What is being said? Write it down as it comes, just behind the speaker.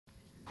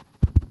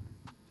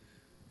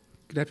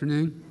Good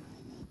afternoon.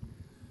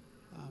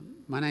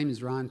 My name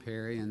is Ron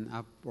Perry, and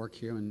I work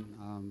here, and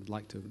would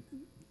like to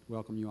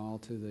welcome you all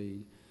to the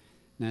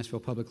Nashville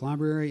Public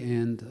Library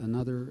and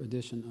another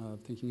edition of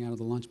Thinking Out of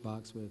the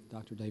Lunchbox with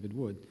Dr. David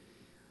Wood.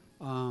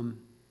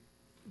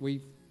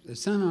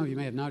 As some of you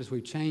may have noticed,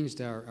 we've changed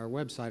our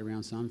website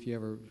around some. If you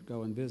ever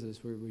go and visit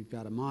us, we've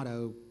got a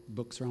motto,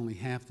 "Books are only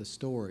half the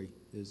story,"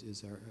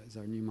 is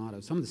our new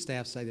motto. Some of the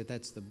staff say that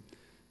that's the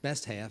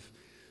best half,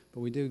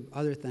 but we do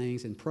other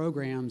things, and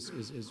programs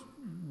is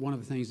one of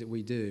the things that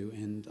we do.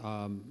 And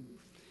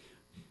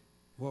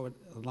what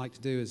I'd like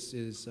to do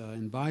is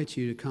invite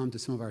you to come to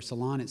some of our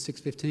Salon at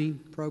 6:15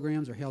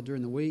 programs are held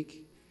during the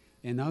week,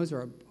 and those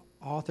are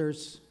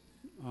authors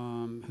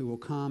who will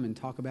come and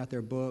talk about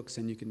their books,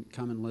 and you can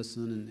come and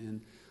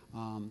listen,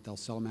 and they'll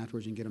sell them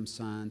afterwards and get them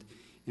signed.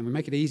 And we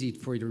make it easy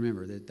for you to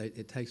remember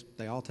that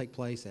they all take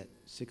place at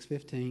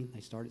 6:15.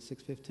 They start at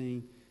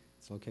 6:15.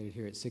 It's located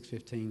here at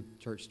 615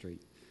 Church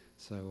Street.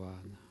 So I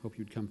hope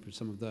you'd come for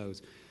some of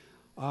those.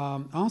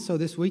 Also,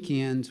 this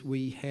weekend,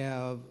 we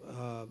have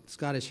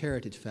Scottish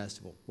Heritage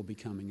Festival will be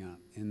coming up,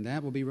 and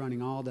that will be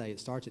running all day. It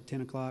starts at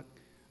 10 o'clock.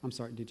 I'm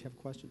sorry, did you have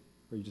a question,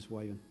 or are you just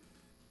waving?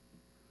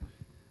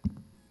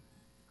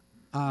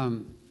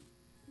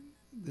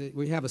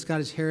 We have a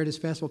Scottish Heritage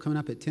Festival coming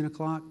up at 10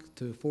 o'clock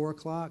to 4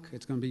 o'clock.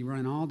 It's going to be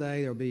running all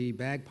day. There'll be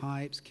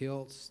bagpipes,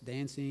 kilts,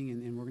 dancing,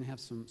 and we're going to have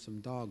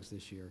some dogs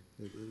this year.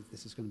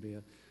 This is going to be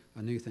a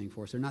new thing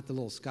for us. They're not the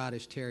little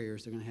Scottish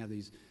terriers. They're going to have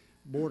these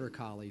border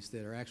collies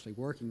that are actually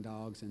working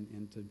dogs,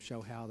 and to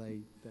show how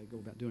they go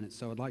about doing it.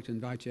 So I'd like to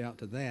invite you out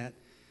to that.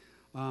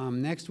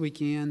 Next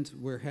weekend,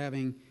 we're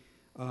having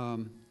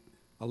a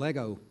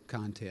Lego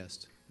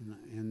contest.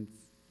 And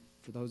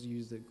for those of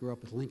you that grew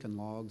up with Lincoln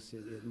Logs,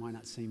 it might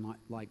not seem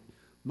like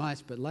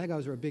much, but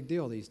Legos are a big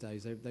deal these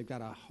days. They've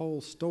got a whole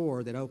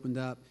store that opened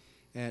up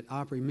at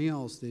Opry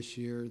Mills this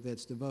year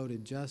that's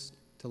devoted just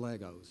to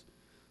Legos.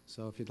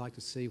 So if you'd like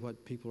to see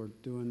what people are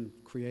doing,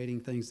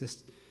 creating things,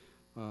 this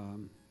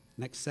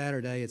next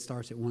Saturday, it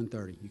starts at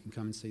 1:30. You can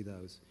come and see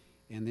those.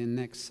 And then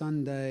next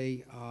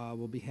Sunday,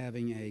 we'll be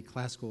having a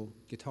classical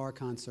guitar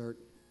concert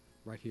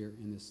right here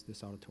in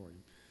this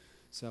auditorium.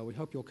 So we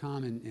hope you'll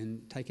come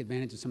and take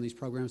advantage of some of these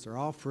programs. They're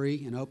all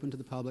free and open to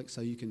the public,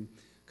 so you can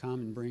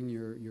come and bring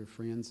your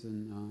friends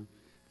and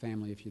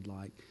family if you'd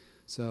like.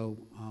 So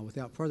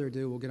without further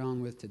ado, we'll get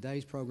on with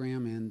today's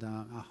program, and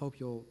I hope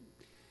you'll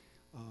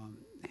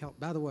help.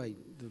 By the way,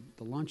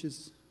 the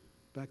lunches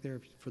back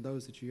there, for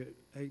those that you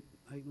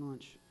ate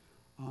lunch,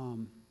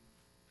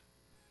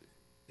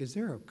 is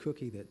there a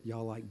cookie that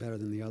y'all like better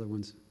than the other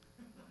ones?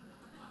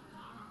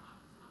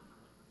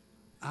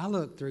 I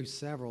looked through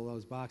several of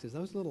those boxes.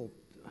 Those little,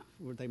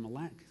 were they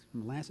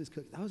molasses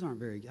cookies? Those aren't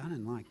very good. I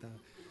didn't like those.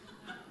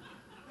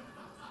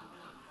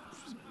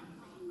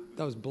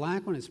 Those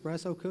black one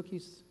espresso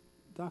cookies,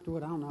 Dr.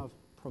 Wood, I don't know if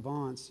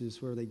Provence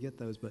is where they get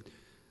those, but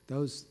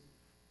those,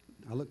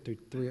 I looked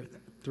through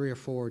three or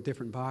four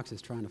different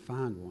boxes trying to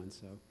find one.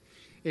 So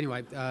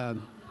anyway,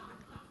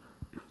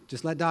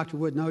 just let Dr.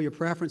 Wood know your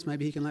preference.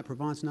 Maybe he can let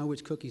Provence know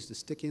which cookies to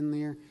stick in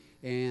there.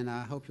 And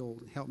I hope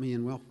you'll help me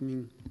in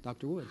welcoming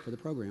Dr. Wood for the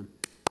program.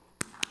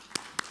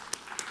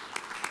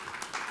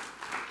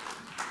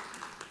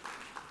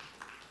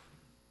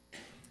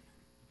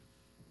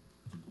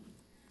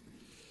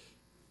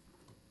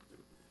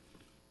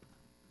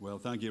 Well,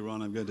 thank you,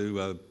 Ron. I'm going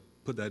to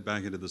put that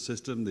back into the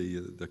system,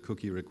 the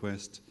cookie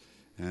request.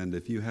 And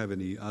if you have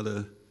any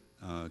other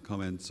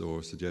comments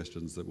or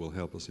suggestions that will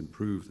help us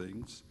improve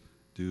things,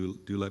 do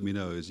let me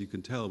know. As you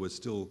can tell, we're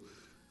still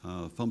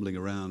fumbling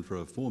around for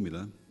a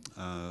formula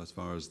as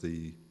far as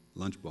the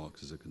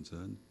lunchboxes are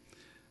concerned.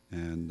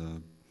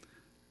 And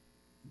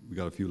we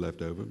got a few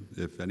left over.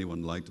 If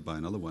anyone would like to buy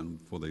another one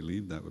before they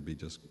leave, that would be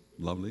just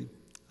lovely.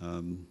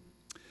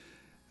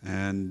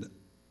 And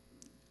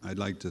I'd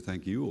like to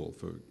thank you all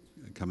for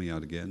coming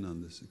out again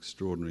on this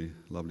extraordinary,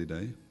 lovely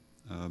day.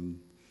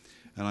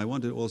 And I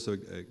want to also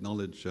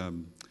acknowledge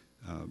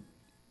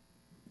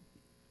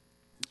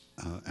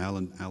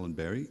Alan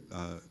Berry,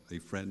 a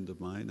friend of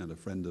mine and a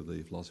friend of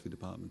the philosophy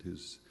department,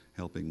 who's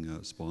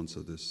helping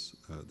sponsor this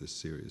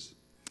series.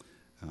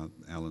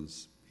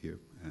 Alan's here,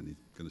 and he's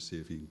going to see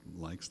if he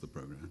likes the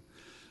program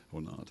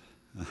or not.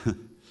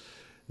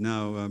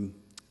 Now,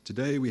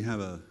 today we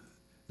have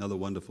another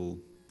wonderful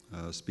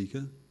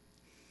speaker,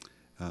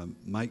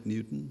 Mike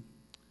Newton,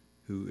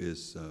 who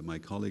is my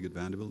colleague at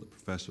Vanderbilt, a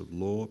professor of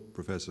law,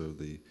 professor of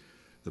the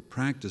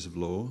practice of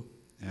law,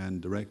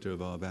 and director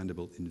of our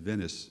Vanderbilt in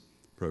Venice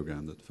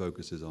program that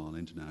focuses on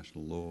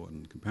international law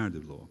and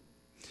comparative law.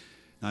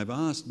 Now, I've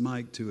asked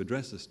Mike to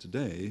address us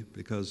today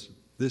because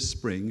this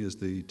spring is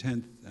the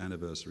 10th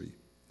anniversary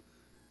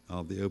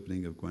of the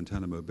opening of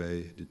Guantanamo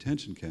Bay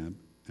detention camp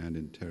and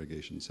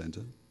interrogation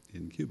center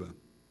in Cuba.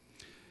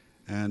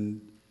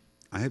 And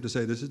I have to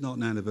say, this is not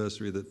an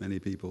anniversary that many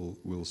people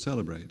will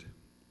celebrate.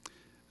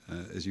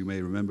 As you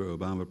may remember,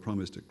 Obama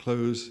promised to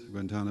close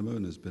Guantanamo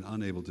and has been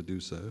unable to do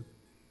so.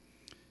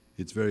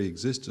 Its very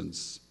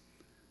existence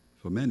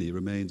for many,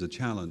 remains a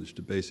challenge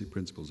to basic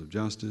principles of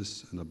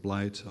justice and a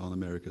blight on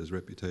America's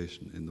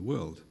reputation in the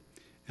world.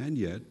 And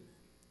yet,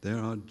 there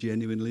are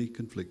genuinely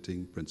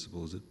conflicting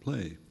principles at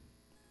play.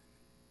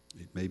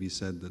 It may be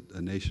said that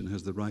a nation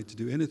has the right to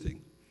do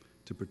anything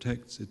to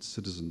protect its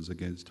citizens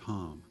against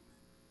harm.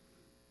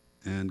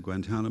 And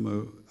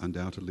Guantanamo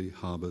undoubtedly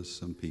harbors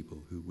some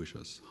people who wish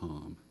us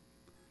harm.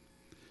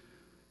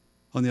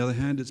 On the other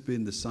hand, it's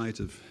been the site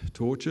of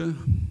torture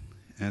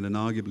and an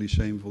arguably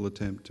shameful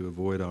attempt to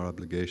avoid our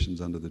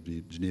obligations under the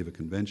Geneva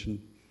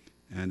Convention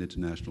and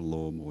international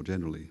law more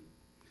generally.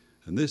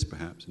 And this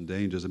perhaps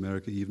endangers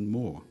America even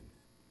more.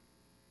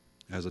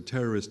 As a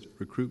terrorist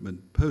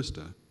recruitment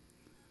poster,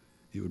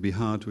 it would be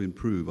hard to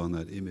improve on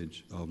that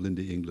image of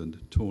Lindy England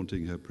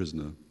taunting her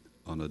prisoner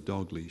on a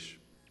dog leash.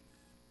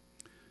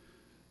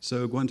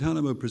 So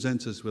Guantanamo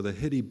presents us with a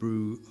heady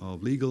brew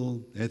of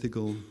legal,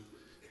 ethical,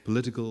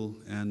 political,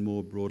 and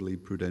more broadly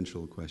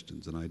prudential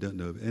questions, and I don't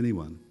know of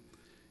anyone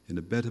in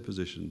a better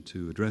position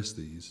to address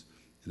these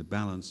in a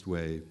balanced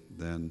way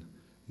than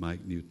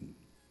Mike Newton.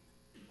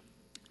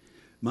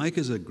 Mike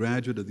is a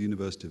graduate of the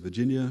University of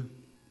Virginia,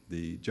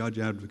 the Judge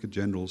Advocate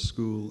General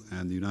School,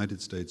 and the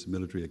United States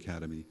Military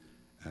Academy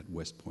at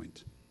West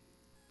Point.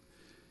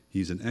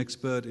 He's an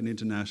expert in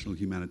international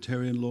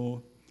humanitarian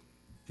law,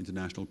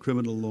 international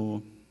criminal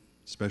law,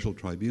 special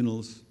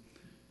tribunals,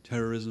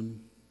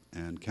 terrorism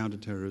and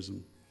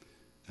counterterrorism,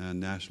 and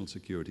national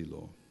security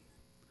law.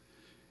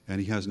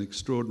 And he has an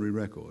extraordinary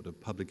record of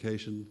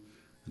publication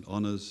and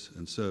honors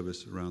and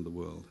service around the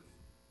world.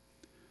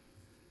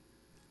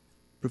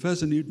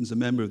 Professor Newton's a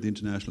member of the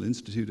International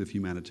Institute of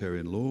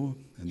Humanitarian Law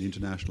and the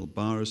International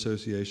Bar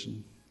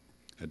Association.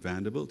 At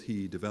Vanderbilt,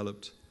 he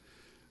developed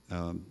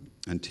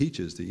and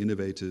teaches the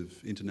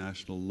innovative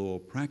International Law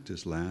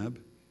Practice Lab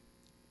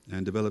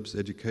and develops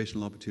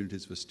educational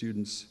opportunities for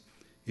students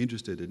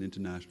interested in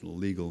international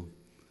legal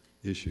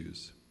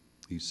issues.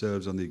 He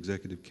serves on the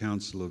Executive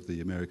Council of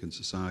the American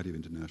Society of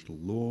International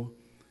Law,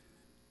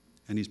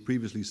 and he's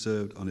previously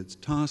served on its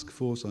task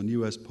force on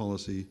U.S.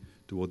 policy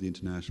toward the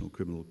International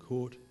Criminal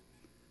Court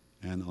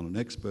and on an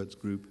experts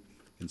group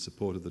in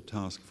support of the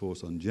Task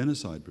Force on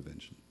Genocide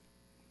Prevention,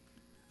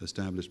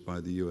 established by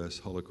the U.S.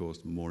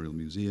 Holocaust Memorial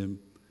Museum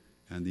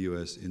and the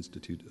U.S.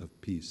 Institute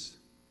of Peace.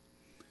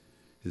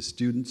 His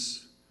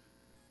students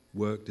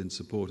worked in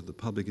support of the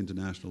Public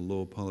International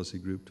Law Policy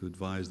Group to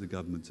advise the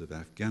governments of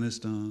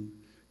Afghanistan,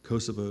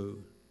 Kosovo,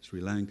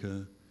 Sri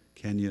Lanka,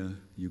 Kenya,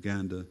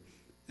 Uganda,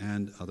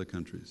 and other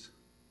countries.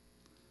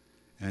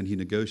 And he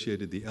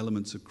negotiated the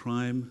Elements of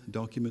Crime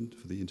document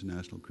for the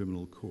International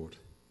Criminal Court.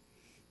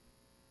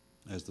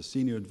 As the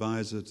senior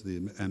advisor to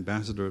the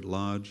ambassador at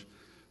large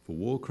for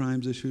war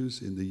crimes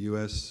issues in the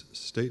U.S.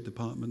 State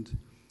Department,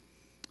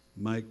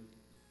 Mike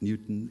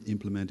Newton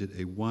implemented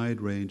a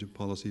wide range of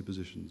policy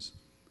positions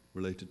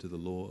related to the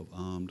law of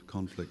armed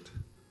conflict.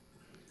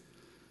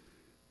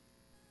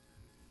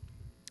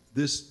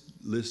 This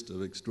list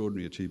of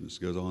extraordinary achievements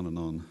goes on and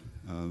on.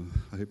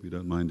 I hope you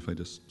don't mind if I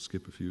just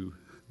skip a few.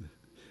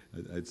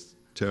 It's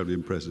terribly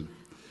impressive.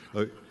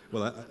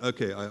 Well,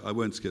 I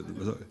won't skip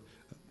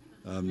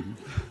them.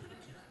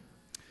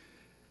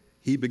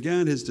 He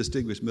began his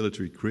distinguished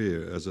military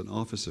career as an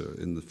officer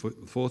in the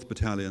 4th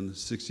Battalion,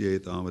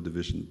 68th Armored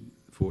Division,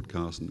 Fort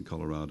Carson,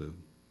 Colorado.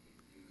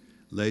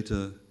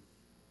 Later,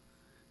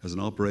 as an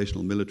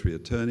operational military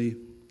attorney,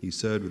 he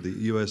served with the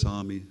U.S.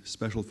 Army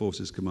Special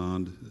Forces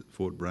Command at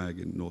Fort Bragg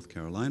in North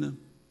Carolina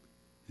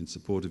in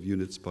support of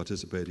units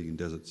participating in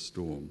Desert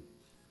Storm.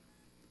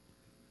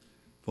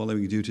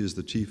 Following duty as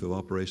the Chief of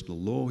Operational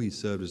Law, he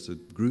served as the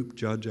Group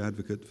Judge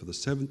Advocate for the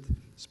 7th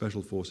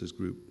Special Forces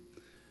Group,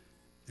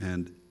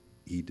 and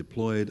he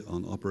deployed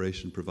on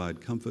Operation Provide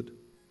Comfort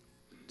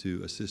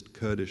to assist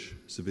Kurdish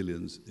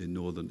civilians in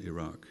northern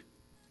Iraq,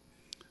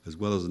 as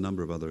well as a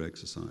number of other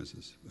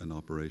exercises and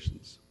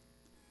operations.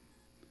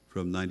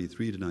 From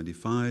 93 to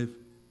 95,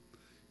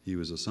 he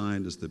was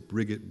assigned as the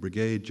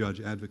Brigade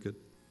Judge Advocate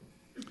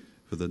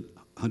for the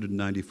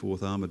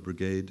 194th Armored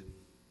Brigade,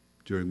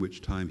 during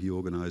which time he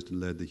organized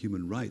and led the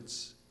human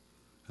rights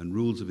and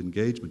rules of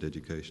engagement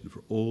education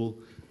for all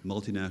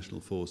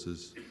multinational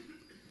forces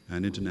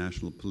and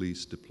international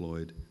police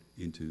deployed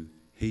into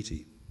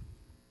Haiti.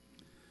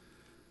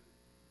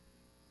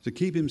 To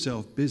keep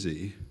himself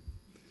busy,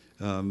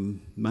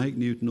 Mike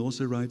Newton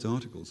also writes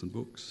articles and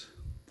books,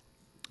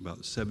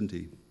 about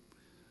 70.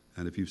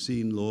 And if you've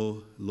seen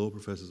law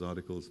professors'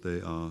 articles, they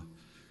are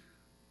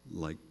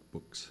like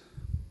books,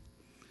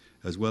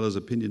 as well as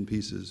opinion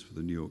pieces for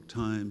the New York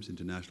Times,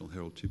 International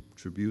Herald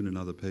Tribune, and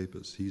other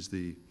papers. He's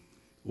the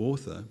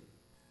author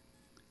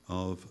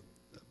of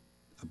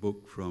a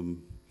book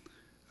from,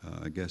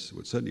 I guess,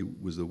 what certainly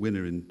was the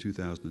winner in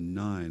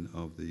 2009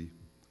 of the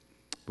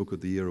Book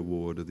of the Year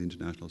Award of the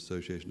International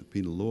Association of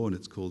Penal Law, and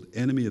it's called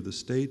Enemy of the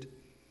State,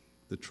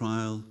 The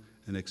Trial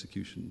and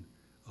Execution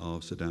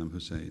of Saddam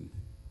Hussein.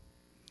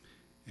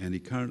 And he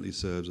currently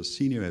serves as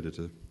senior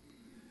editor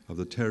of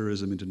the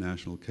Terrorism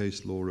International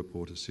Case Law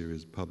Reporter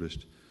series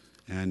published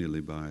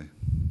annually by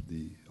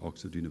the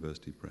Oxford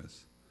University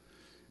Press.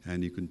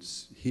 And you can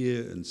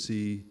hear and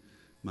see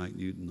Mike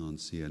Newton on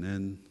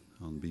CNN,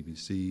 on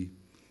BBC,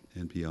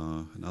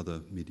 NPR, and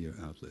other media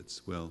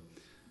outlets. Well,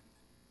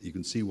 you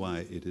can see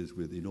why it is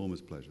with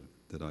enormous pleasure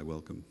that I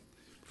welcome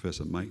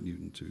Professor Mike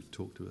Newton to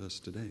talk to us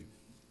today.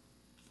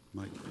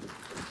 Mike.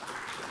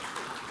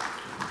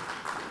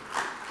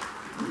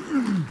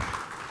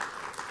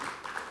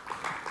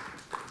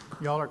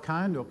 Y'all are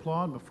kind to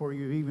applaud before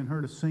you've even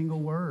heard a single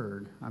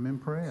word. I'm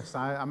impressed.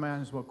 I might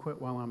as well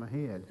quit while I'm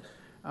ahead.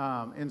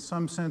 In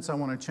some sense, I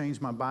want to change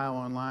my bio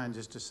online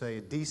just to say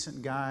a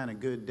decent guy and a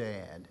good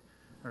dad,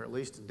 or at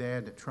least a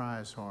dad that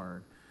tries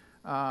hard.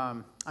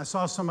 I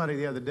saw somebody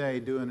the other day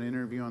doing an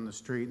interview on the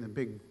street, and the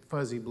big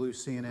fuzzy blue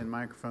CNN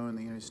microphone,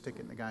 they stick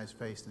it in the guy's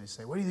face, and they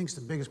say, "What do you think is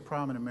the biggest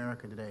problem in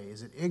America today?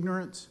 Is it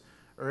ignorance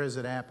or is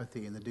it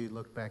apathy?" And the dude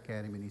looked back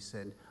at him and he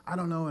said, "I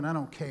don't know and I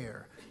don't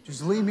care.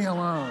 Just leave me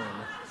alone."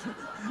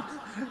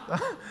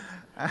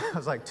 I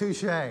was like,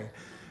 touche.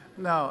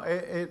 No,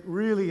 it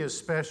really is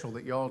special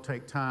that y'all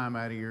take time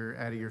out of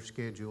your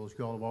schedules.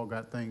 Y'all have all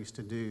got things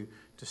to do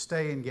to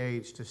stay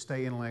engaged, to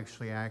stay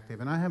intellectually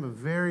active. And I have a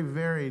very,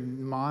 very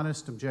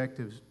modest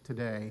objective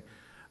today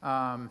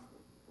to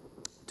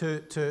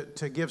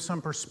give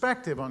some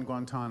perspective on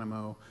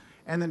Guantanamo,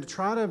 and then to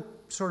try to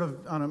sort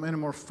of, in a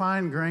more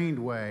fine-grained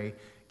way,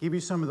 give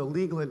you some of the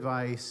legal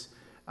advice,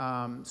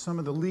 some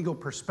of the legal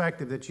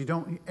perspective that you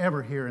don't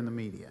ever hear in the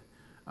media.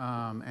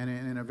 And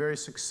in a very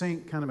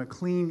succinct, kind of a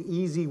clean,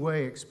 easy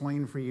way,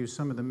 explain for you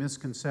some of the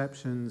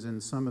misconceptions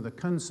and some of the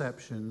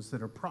conceptions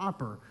that are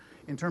proper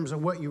in terms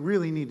of what you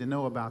really need to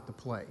know about the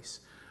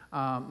place.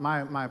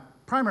 My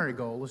primary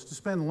goal is to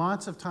spend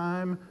lots of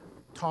time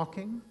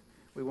talking.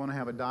 We want to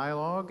have a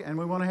dialogue, and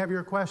we want to have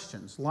your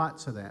questions,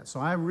 lots of that. So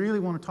I really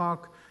want to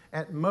talk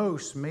at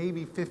most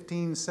maybe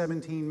 15,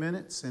 17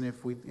 minutes, and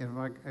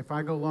if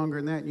I go longer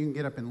than that, you can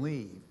get up and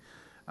leave.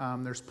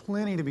 There's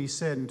plenty to be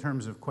said in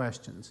terms of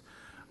questions.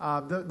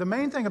 The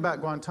main thing about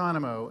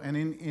Guantanamo, and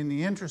in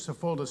the interest of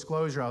full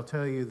disclosure, I'll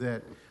tell you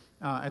that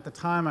at the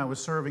time I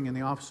was serving in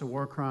the Office of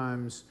War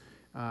Crimes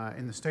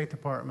in the State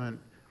Department,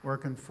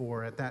 working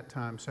for, at that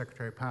time,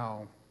 Secretary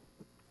Powell.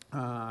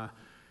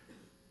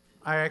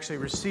 I actually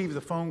received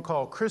the phone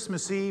call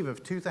Christmas Eve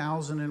of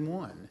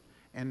 2001,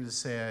 and it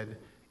said,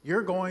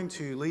 "You're going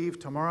to leave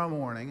tomorrow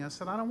morning." I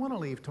said, "I don't want to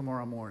leave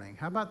tomorrow morning.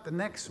 How about the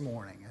next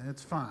morning?" And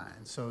it's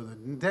fine. So the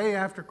day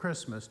after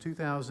Christmas,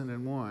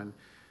 2001,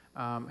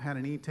 had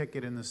an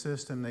e-ticket in the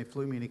system. They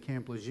flew me to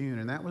Camp Lejeune,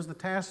 and that was the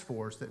task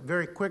force that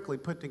very quickly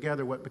put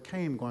together what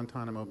became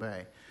Guantanamo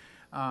Bay.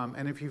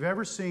 And if you've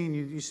ever seen,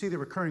 you see the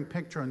recurring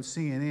picture on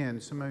CNN,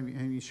 some of you,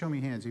 and you show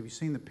me hands, have you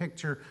seen the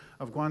picture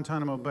of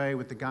Guantanamo Bay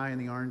with the guy in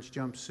the orange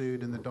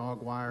jumpsuit and the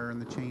dog wire and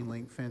the chain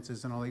link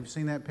fences and all? You've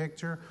seen that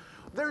picture?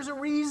 There's a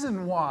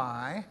reason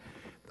why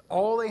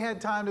all they had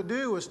time to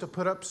do was to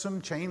put up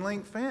some chain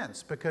link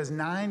fence, because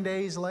 9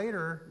 days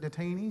later,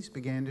 detainees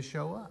began to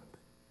show up.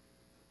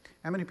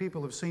 How many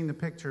people have seen the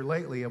picture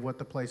lately of what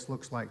the place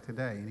looks like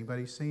today?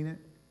 Anybody seen it?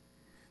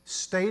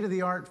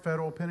 State-of-the-art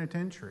federal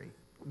penitentiary.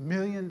 $1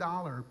 million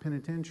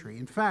penitentiary.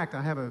 In fact,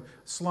 I have a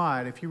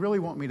slide. If you really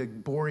want me to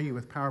bore you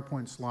with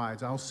PowerPoint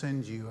slides, I'll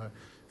send you a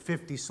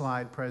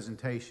 50-slide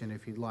presentation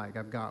if you'd like.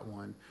 I've got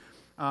one.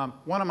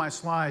 One of my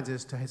slides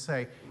is to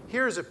say,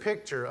 here's a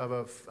picture of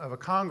a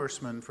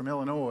congressman from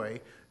Illinois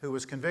who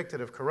was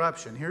convicted of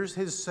corruption. Here's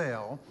his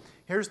cell.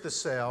 Here's the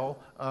cell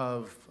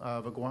of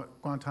a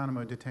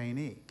Guantanamo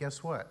detainee.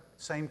 Guess what?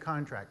 Same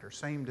contractor,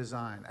 same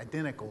design,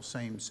 identical,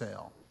 same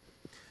cell.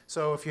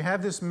 So if you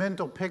have this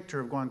mental picture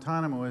of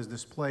Guantanamo as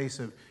this place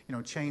of,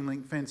 chain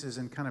link fences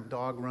and kind of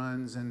dog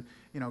runs and,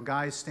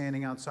 guys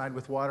standing outside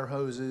with water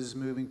hoses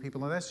moving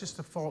people, that's just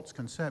a false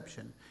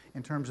conception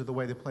in terms of the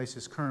way the place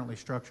is currently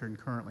structured and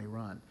currently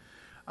run.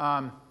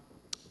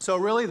 So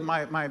really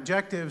my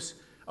objectives,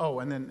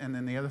 and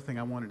then the other thing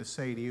I wanted to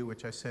say to you,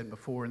 which I said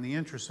before, in the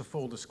interest of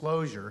full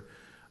disclosure,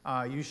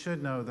 you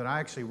should know that I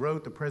actually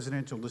wrote the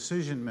presidential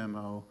decision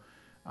memo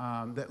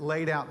that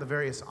laid out the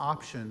various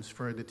options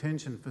for a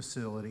detention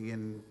facility,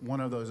 and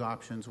one of those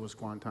options was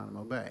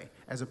Guantanamo Bay,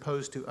 as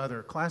opposed to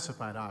other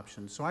classified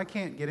options. So I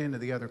can't get into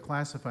the other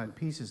classified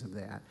pieces of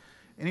that.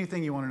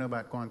 Anything you want to know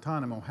about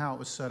Guantanamo, how it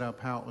was set up,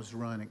 how it was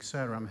run,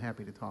 etc., I'm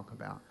happy to talk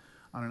about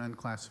on an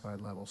unclassified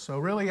level. So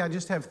really, I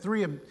just have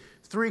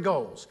three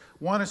goals.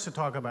 One is to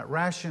talk about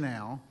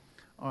rationale,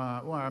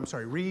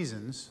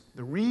 reasons,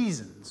 the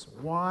reasons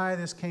why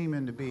this came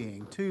into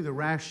being. Two, the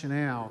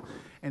rationale.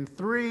 And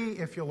three,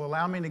 if you'll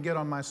allow me to get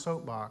on my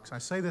soapbox. I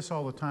say this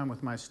all the time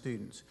with my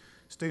students.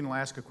 A student will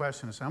ask a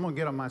question and say, "I'm going to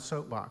get on my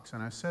soapbox."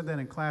 And I said that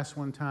in class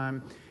one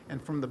time,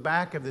 and from the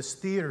back of this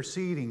theater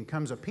seating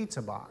comes a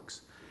pizza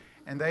box.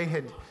 And they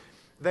had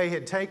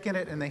taken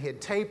it and they had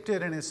taped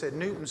it, and it said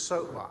Newton's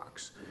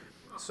Soapbox.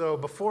 So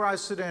before I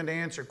sit down to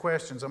answer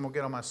questions, I'm going to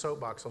get on my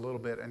soapbox a little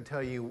bit and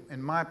tell you,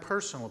 in my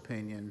personal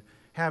opinion,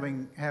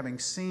 having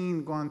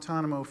seen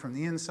Guantanamo from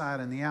the inside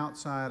and the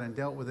outside and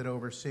dealt with it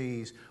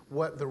overseas,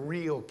 what the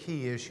real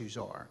key issues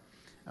are,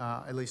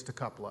 at least a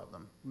couple of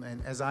them,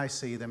 and as I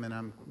see them,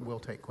 and we'll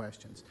take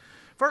questions.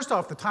 First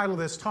off, the title of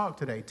this talk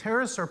today,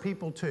 Terrorists Are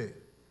People Too.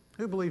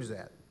 Who believes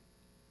that?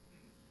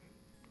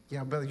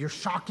 Yeah, but you're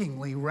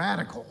shockingly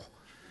radical,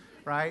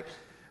 right?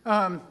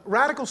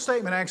 Radical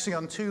statement actually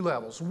on two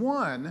levels.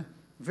 One,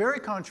 very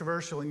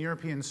controversial in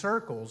European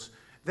circles,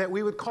 that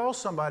we would call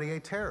somebody a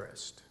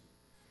terrorist.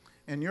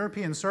 In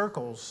European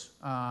circles,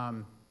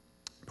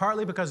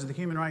 partly because of the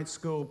Human Rights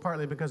School,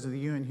 partly because of the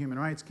UN Human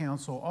Rights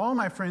Council, all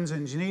my friends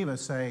in Geneva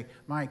say,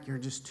 Mike, you're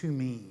just too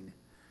mean.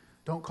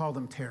 Don't call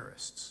them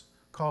terrorists.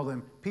 Call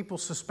them people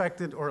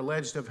suspected or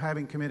alleged of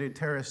having committed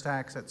terrorist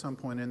acts at some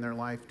point in their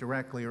life,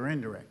 directly or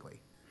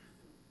indirectly.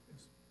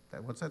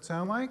 What's that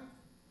sound like?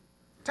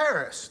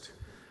 Terrorist,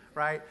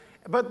 right?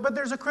 But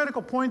there's a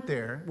critical point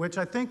there, which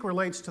I think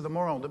relates to the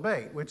moral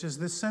debate, which is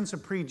this sense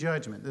of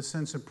prejudgment, this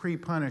sense of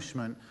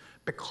pre-punishment.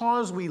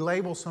 Because we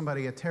label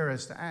somebody a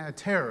terrorist,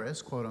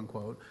 quote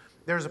unquote,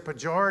 there's a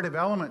pejorative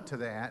element to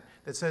that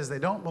that says they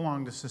don't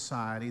belong to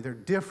society, they're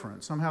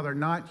different, somehow they're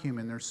not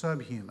human, they're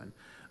subhuman.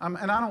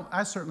 And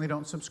I certainly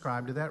don't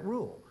subscribe to that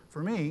rule.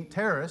 For me,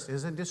 terrorist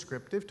is a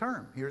descriptive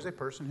term. Here's a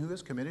person who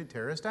has committed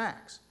terrorist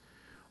acts,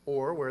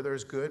 or where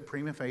there's good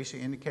prima facie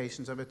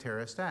indications of a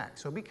terrorist act.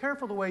 So be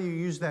careful the way you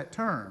use that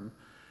term,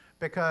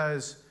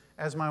 because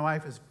as my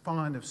wife is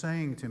fond of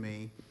saying to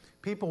me,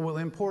 people will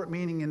import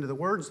meaning into the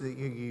words that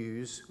you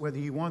use, whether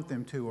you want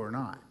them to or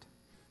not.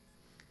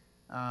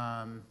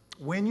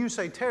 When you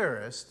say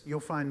terrorist, you'll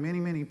find many,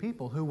 many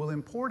people who will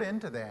import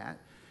into that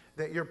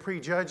you're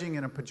prejudging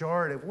in a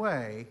pejorative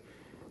way,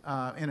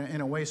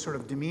 in a way sort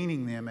of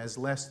demeaning them as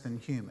less than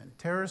human.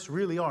 Terrorists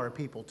really are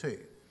people too.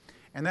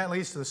 And that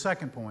leads to the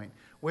second point,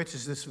 which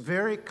is this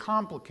very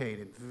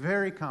complicated,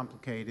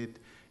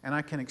 and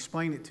I can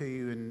explain it to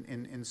you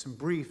in some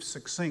brief,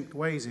 succinct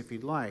ways if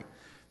you'd like,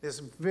 this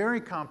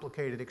very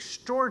complicated,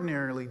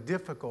 extraordinarily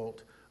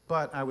difficult,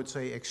 but I would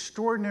say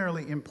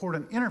extraordinarily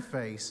important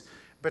interface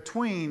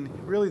between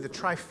really the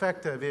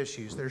trifecta of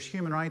issues. There's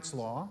human rights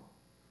law,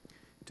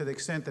 to the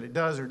extent that it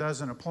does or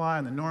doesn't apply,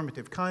 and the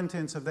normative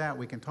contents of that,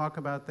 we can talk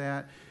about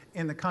that.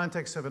 In the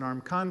context of an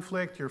armed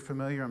conflict, you're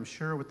familiar, I'm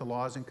sure, with the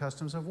laws and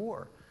customs of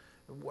war.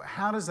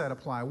 How does that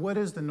apply? What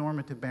is the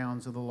normative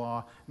bounds of the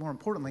law? More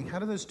importantly, how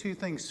do those two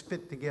things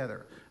fit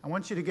together? I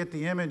want you to get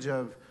the image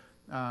of,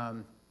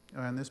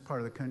 in this part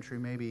of the country,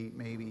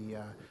 maybe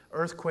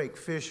earthquake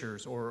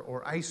fissures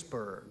or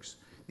icebergs.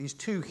 These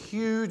two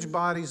huge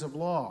bodies of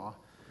law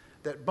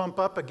that bump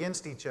up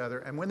against each other,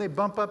 and when they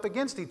bump up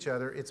against each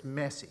other, it's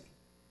messy.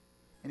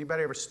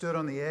 Anybody ever stood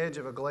on the edge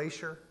of a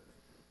glacier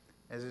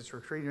as it's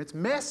retreating? It's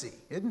messy,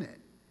 isn't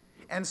it?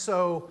 And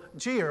so,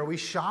 gee, are we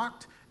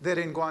shocked that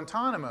in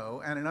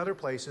Guantanamo and in other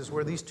places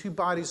where these two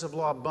bodies of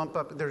law bump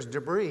up, there's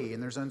debris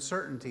and there's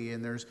uncertainty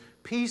and there's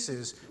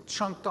pieces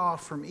chunked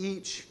off from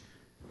each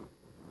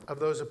of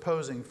those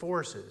opposing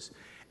forces.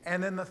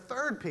 And then the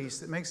third piece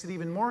that makes it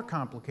even more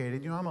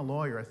complicated, I'm a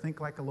lawyer, I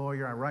think like a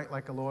lawyer, I write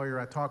like a lawyer,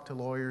 I talk to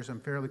lawyers, I'm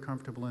fairly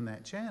comfortable in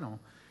that channel,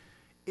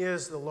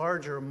 is the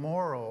larger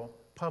moral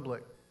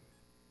public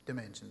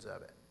dimensions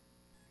of it.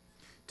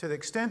 To the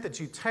extent that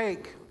you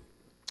take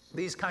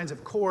these kinds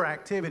of core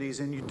activities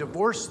and you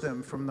divorce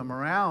them from the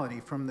morality,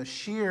 from the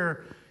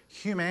sheer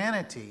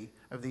humanity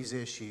of these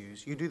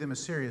issues, you do them a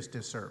serious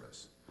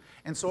disservice.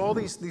 And so all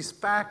these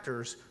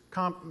factors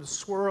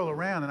swirl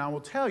around, and I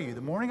will tell you,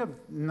 the morning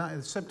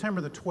of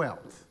September the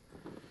 12th,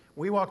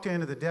 we walked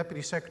into the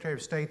Deputy Secretary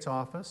of State's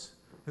office,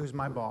 who's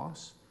my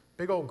boss,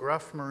 big old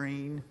gruff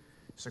Marine,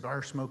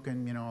 cigar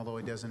smoking, although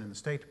he doesn't in the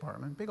State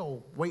Department, big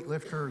old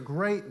weightlifter,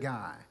 great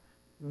guy,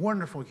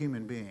 wonderful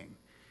human being.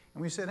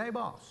 And we said, hey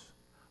boss,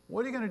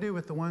 what are you going to do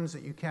with the ones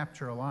that you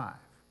capture alive?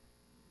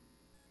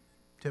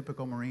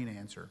 Typical Marine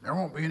answer, there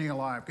won't be any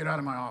alive, get out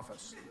of my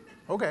office.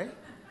 Okay,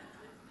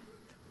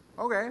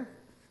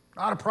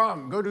 not a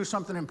problem, go do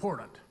something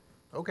important.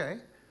 Okay.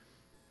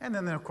 And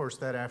then of course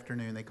that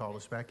afternoon they called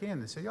us back in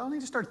and said, y'all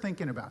need to start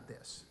thinking about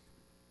this.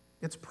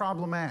 It's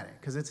problematic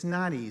because it's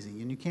not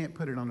easy and you can't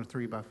put it on a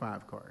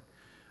 3x5 card.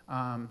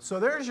 So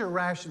there's your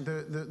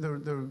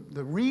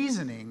the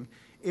reasoning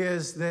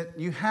is that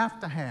you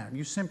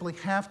simply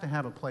have to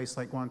have a place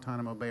like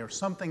Guantanamo Bay or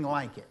something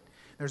like it.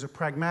 There's a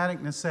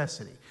pragmatic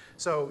necessity.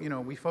 So,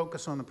 we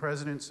focus on the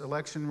president's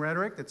election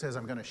rhetoric that says,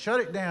 I'm going to shut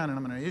it down and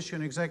I'm going to issue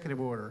an executive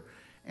order.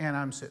 And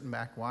I'm sitting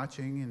back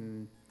watching,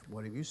 and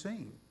what have you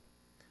seen?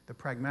 The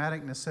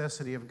pragmatic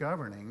necessity of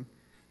governing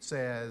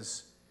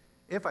says,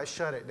 if I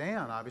shut it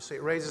down, obviously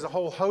it raises a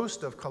whole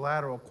host of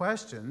collateral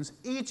questions,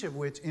 each of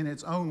which in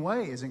its own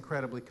way is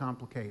incredibly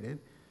complicated.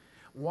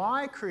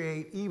 Why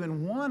create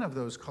even one of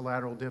those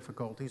collateral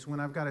difficulties when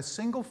I've got a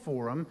single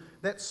forum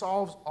that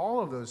solves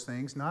all of those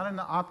things, not in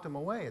the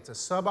optimal way? It's a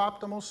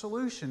suboptimal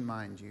solution,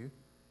 mind you,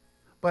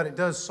 but it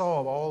does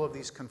solve all of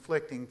these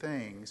conflicting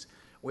things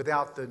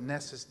without the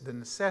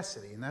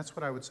necessity. And that's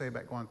what I would say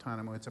about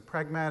Guantanamo. It's a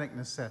pragmatic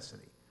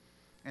necessity.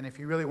 And if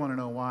you really want to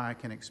know why, I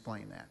can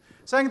explain that.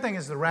 Second thing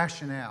is the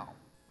rationale.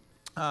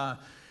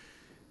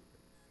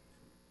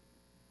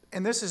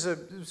 And this is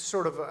a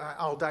sort of,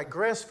 I'll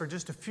digress for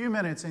just a few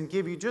minutes and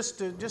give you just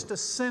a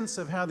sense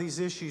of how these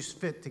issues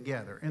fit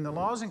together. In the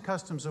laws and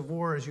customs of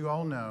war, as you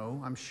all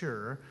know, I'm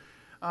sure,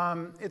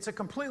 It's a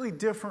completely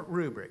different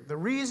rubric. The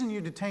reason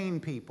you detain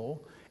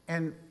people,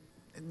 and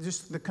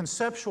just the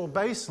conceptual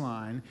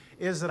baseline,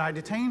 is that I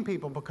detain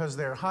people because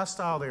they're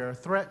hostile, they're a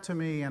threat to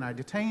me, and I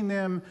detain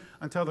them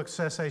until the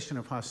cessation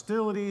of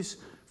hostilities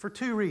for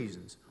two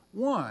reasons.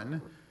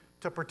 One,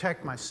 to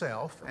protect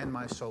myself and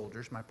my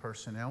soldiers, my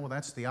personnel. Well,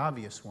 that's the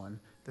obvious one.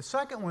 The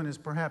second one is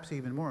perhaps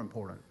even more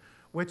important,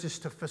 which is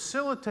to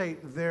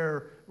facilitate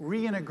their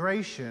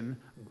reintegration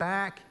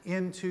back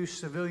into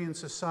civilian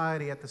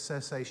society at the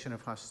cessation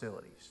of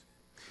hostilities.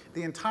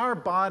 The entire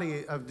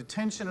body of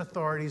detention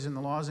authorities in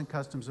the laws and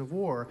customs of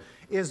war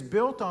is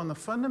built on the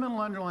fundamental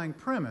underlying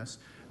premise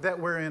that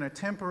we're in a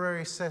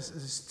temporary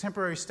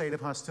state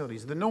of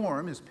hostilities. The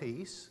norm is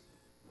peace.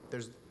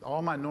 There's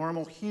all my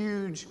normal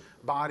huge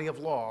body of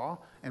law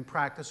and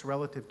practice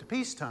relative to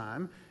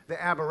peacetime.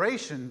 The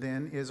aberration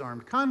then is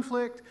armed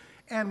conflict,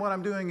 and what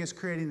I'm doing is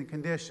creating the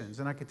conditions.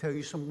 And I could tell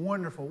you some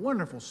wonderful,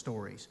 wonderful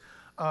stories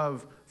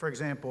of, for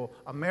example,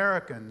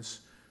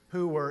 Americans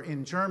who were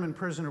in German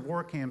prisoner of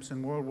war camps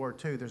in World War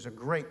II. There's a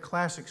great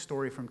classic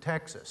story from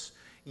Texas.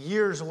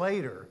 Years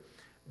later,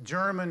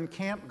 German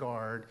camp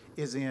guard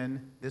is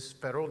in this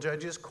federal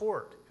judge's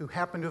court who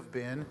happened to have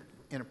been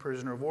in a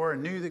prisoner of war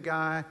and knew the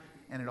guy,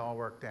 and it all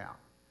worked out.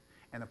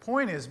 And the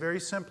point is, very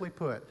simply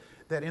put,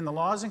 that in the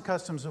laws and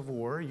customs of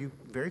war, you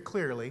very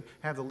clearly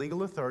have the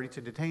legal authority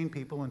to detain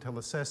people until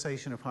the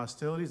cessation of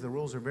hostilities. The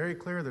rules are very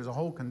clear. There's a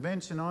whole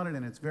convention on it,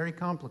 and it's very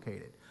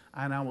complicated.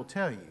 And I will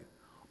tell you,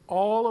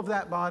 all of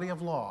that body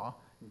of law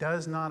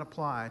does not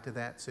apply to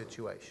that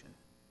situation.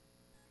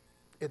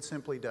 It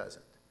simply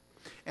doesn't.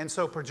 And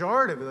so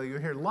pejoratively, you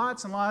hear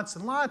lots and lots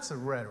and lots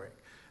of rhetoric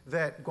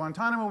that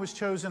Guantanamo was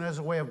chosen as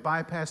a way of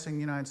bypassing the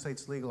United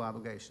States legal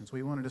obligations.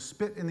 We wanted to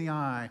spit in the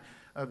eye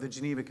of the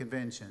Geneva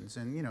Conventions.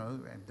 And, you know,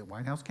 the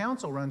White House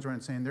counsel runs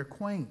around saying they're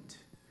quaint,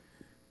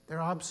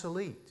 they're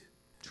obsolete.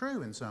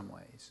 True in some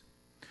ways.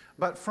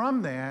 But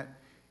from that,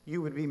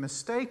 you would be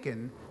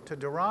mistaken to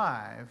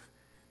derive,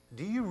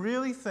 do you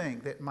really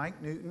think that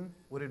Mike Newton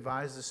would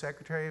advise the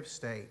Secretary of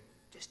State,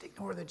 just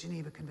ignore the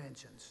Geneva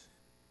Conventions?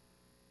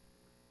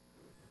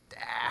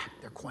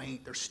 They're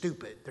quaint, they're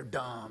stupid, they're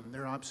dumb,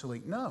 they're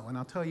obsolete. No, and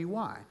I'll tell you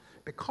why.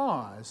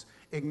 Because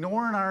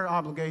ignoring our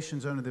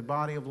obligations under the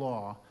body of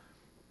law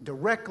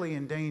directly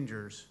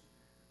endangers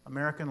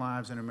American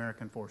lives and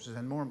American forces,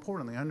 and more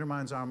importantly,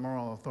 undermines our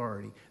moral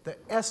authority. The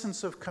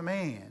essence of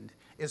command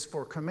is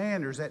for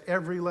commanders at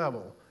every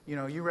level. You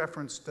know, you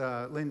referenced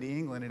Lindy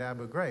England at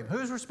Abu Ghraib.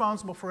 Who's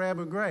responsible for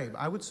Abu Ghraib?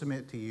 I would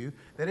submit to you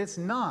that it's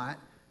not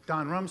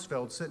Don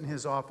Rumsfeld sitting in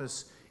his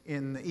office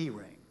in the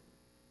E-ring.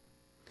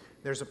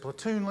 There's a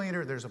platoon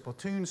leader, there's a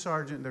platoon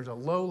sergeant, there's a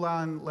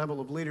low-line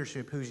level of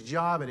leadership whose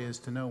job it is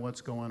to know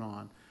what's going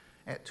on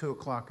at 2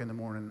 o'clock in the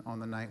morning on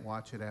the night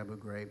watch at Abu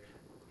Ghraib.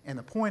 And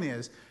the point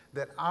is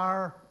that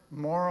our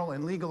moral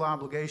and legal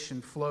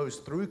obligation flows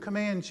through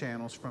command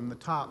channels from the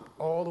top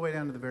all the way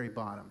down to the very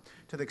bottom.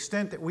 To the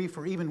extent that we,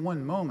 for even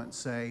one moment,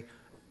 say,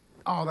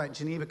 oh, that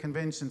Geneva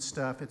Convention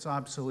stuff, it's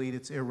obsolete,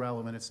 it's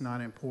irrelevant, it's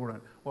not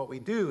important. What we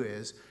do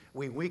is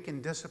we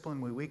weaken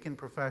discipline, we weaken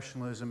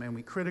professionalism, and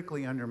we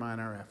critically undermine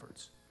our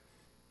efforts.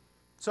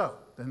 So,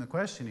 then the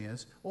question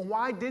is, well,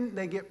 why didn't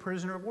they get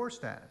prisoner of war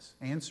status?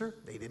 Answer,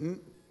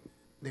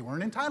 they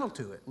weren't entitled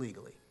to it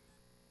legally,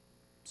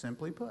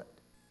 simply put.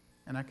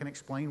 And I can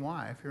explain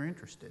why if you're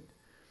interested.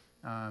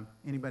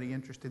 Anybody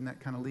interested in that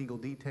kind of legal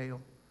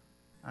detail?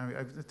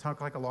 I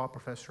talk like a law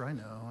professor, I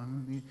know.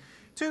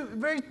 Two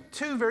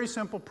very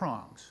simple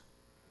prongs.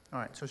 All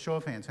right, so show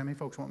of hands. How many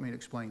folks want me to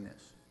explain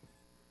this?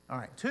 All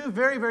right, two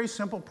very, very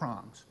simple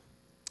prongs.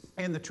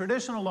 In the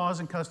traditional laws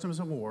and customs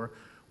of war,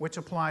 which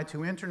apply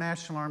to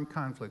international armed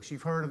conflicts,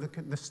 you've heard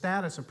of the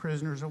status of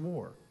prisoners of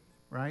war,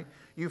 right?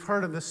 You've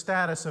heard of the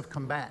status of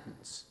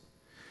combatants.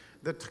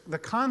 The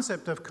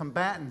concept of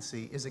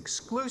combatancy is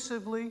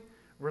exclusively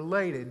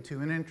related to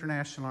an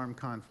international armed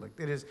conflict.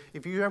 It is,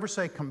 if you ever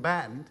say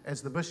combatant,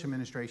 as the Bush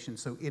administration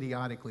so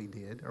idiotically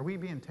did, are we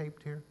being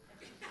taped here?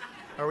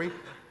 Are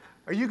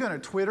you going to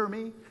Twitter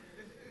me?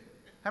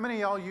 How many of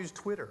y'all use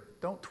Twitter?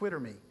 Don't Twitter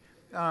me.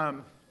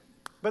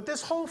 But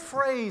this whole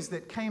phrase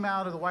that came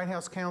out of the White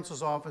House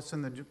counsel's office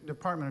and the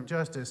Department of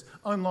Justice,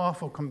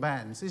 unlawful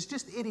combatants, is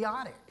just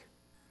idiotic.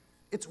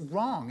 It's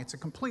wrong. It's a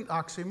complete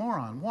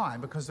oxymoron. Why?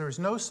 Because there is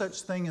no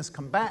such thing as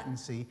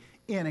combatancy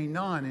in a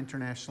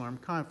non-international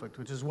armed conflict,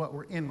 which is what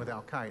we're in with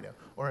Al-Qaeda,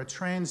 or a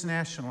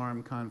transnational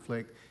armed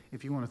conflict,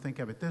 if you want to think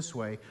of it this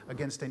way,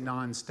 against a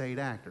non-state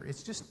actor.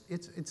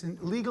 It's a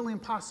legal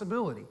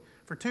impossibility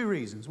for two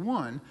reasons.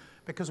 One,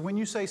 because when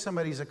you say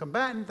somebody's a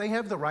combatant, they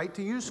have the right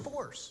to use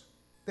force.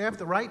 They have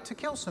the right to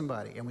kill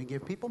somebody, and we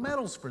give people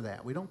medals for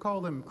that. We don't call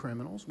them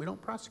criminals. We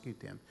don't prosecute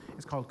them.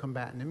 It's called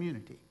combatant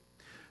immunity.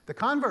 The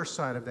converse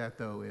side of that,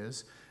 though,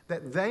 is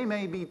that they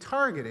may be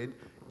targeted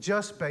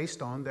just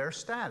based on their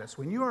status.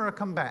 When you are a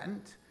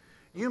combatant,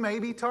 you may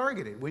be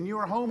targeted. When you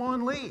are home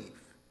on leave,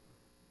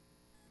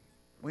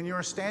 when you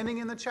are standing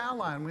in the chow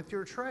line with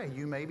your tray,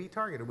 you may be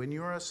targeted. When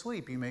you are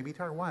asleep, you may be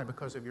targeted. Why?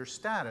 Because of your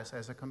status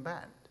as a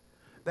combatant.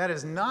 That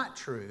is not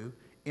true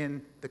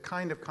in the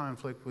kind of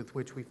conflict with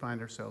which we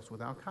find ourselves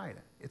with Al-Qaeda.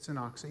 It's an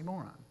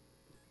oxymoron.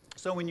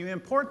 So when you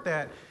import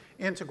that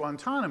into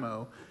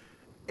Guantanamo,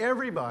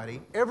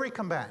 everybody, every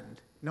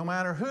combatant, no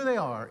matter who they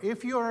are,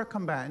 if you are a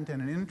combatant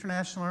in an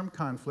international armed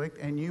conflict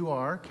and you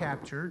are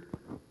captured,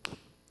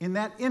 in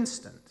that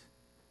instant,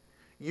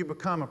 you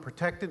become a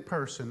protected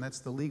person. That's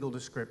the legal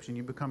description.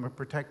 You become a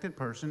protected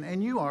person,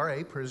 and you are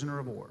a prisoner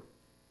of war.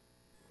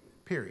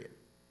 Period.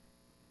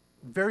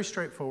 Very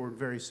straightforward,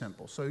 very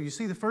simple. So you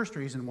see the first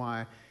reason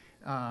why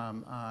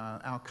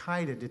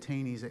Al-Qaeda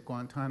detainees at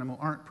Guantanamo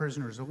aren't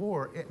prisoners of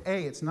war.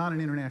 A, it's not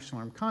an international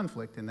armed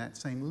conflict in that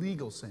same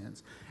legal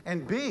sense.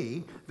 And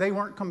B, they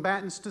weren't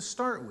combatants to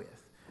start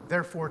with.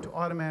 Therefore, to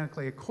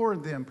automatically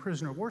accord them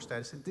prisoner of war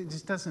status, it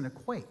just doesn't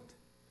equate.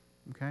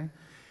 Okay?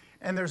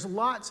 And there's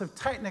lots of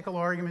technical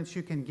arguments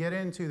you can get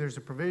into. There's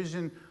a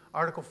provision,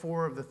 Article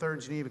 4 of the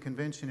Third Geneva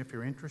Convention. If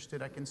you're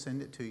interested, I can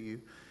send it to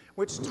you,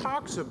 which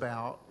talks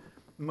about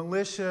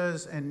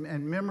militias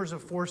and members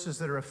of forces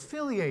that are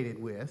affiliated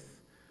with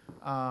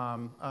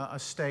a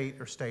state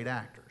or state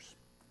actors.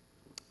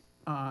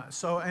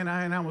 And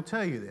I will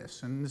tell you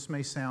this, and this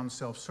may sound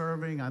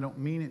self-serving. I don't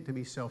mean it to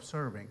be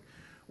self-serving.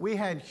 We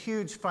had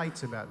huge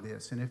fights about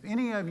this, and if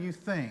any of you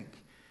think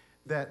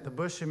that the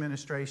Bush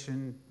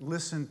administration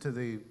listened to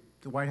the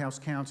White House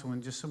counsel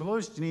and just said, well,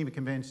 those Geneva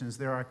Conventions,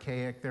 they're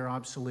archaic, they're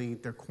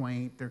obsolete, they're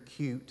quaint, they're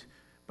cute,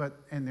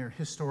 and they're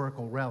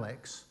historical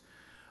relics,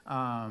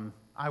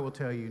 I will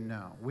tell you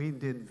no. We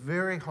did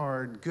very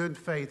hard, good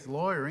faith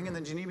lawyering, and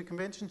the Geneva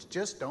Conventions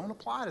just don't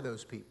apply to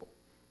those people,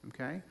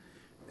 okay?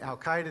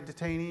 Al-Qaeda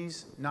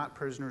detainees, not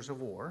prisoners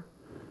of war.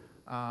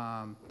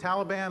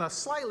 Taliban, a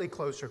slightly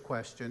closer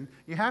question.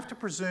 You have to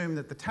presume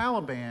that the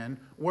Taliban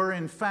were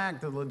in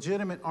fact the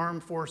legitimate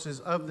armed forces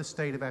of the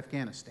state of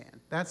Afghanistan.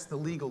 That's the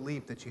legal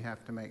leap that you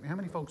have to make. How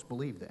many folks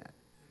believe that?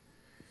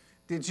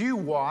 Did you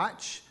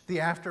watch the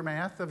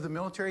aftermath of the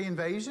military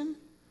invasion?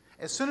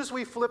 As soon as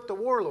we flipped a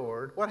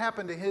warlord, what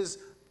happened to his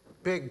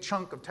big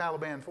chunk of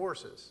Taliban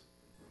forces?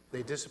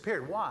 They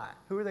disappeared. Why?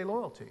 Who are they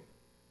loyal to?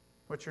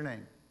 What's your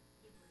name?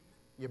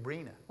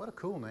 Yabrina. What a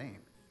cool name.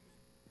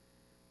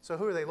 So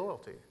who are they loyal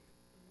to?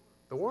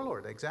 The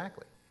warlord,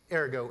 exactly.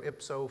 Ergo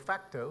ipso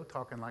facto,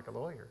 talking like a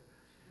lawyer.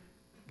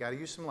 Got to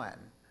use some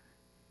Latin.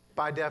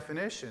 By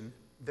definition,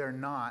 they're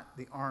not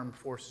the armed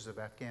forces of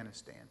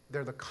Afghanistan.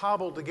 They're the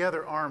cobbled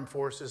together armed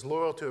forces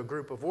loyal to a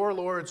group of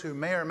warlords who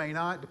may or may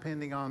not,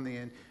 depending on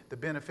the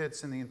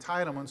benefits and the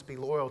entitlements, be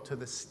loyal to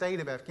the state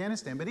of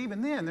Afghanistan. But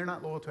even then, they're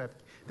not loyal to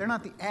they're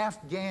not the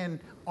Afghan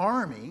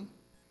army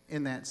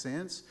in that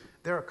sense.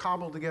 They're a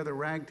cobbled together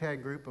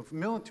ragtag group of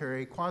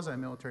military,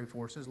 quasi-military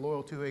forces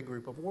loyal to a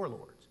group of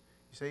warlords.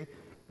 You see?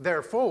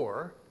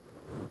 Therefore,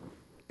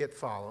 it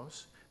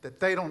follows that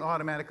they don't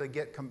automatically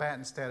get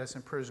combatant status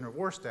and prisoner of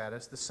war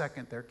status the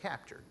second they're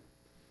captured.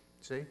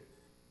 See?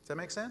 Does that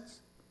make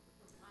sense?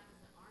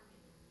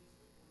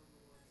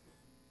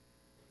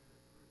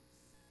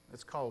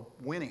 It's called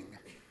winning.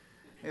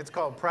 It's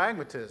called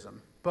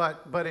pragmatism.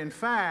 But in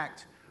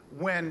fact,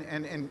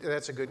 and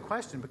that's a good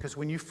question, because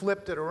when you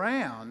flipped it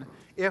around,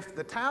 if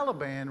the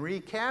Taliban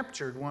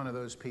recaptured one of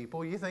those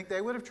people, you think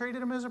they would have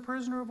treated him as a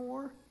prisoner of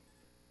war?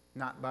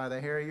 Not by the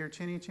hair of your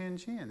chinny chin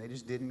chin. They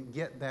just didn't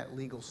get that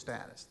legal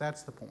status.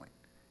 That's the point.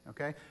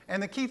 Okay?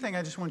 And the key thing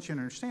I just want you to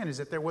understand is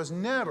that there was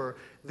never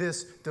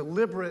this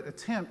deliberate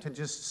attempt to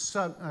just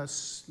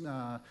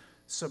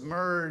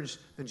submerge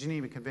the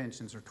Geneva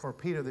Conventions or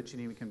torpedo the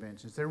Geneva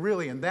Conventions. They're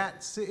really, and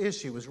that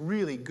issue was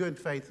really good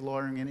faith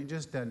lawyering, and it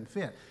just doesn't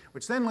fit.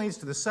 Which then leads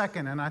to the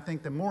second, and I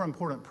think the more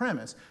important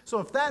premise. So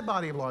if that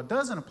body of law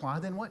doesn't apply,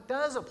 then what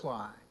does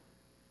apply?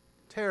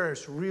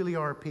 Terrorists really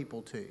are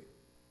people too.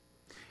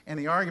 And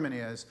the argument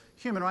is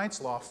human rights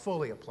law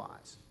fully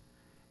applies.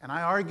 And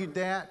I argued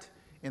that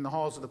in the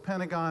halls of the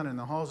Pentagon and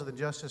the halls of the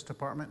Justice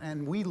Department,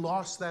 and we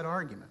lost that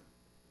argument.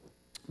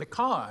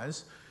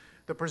 Because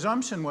the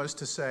presumption was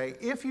to say,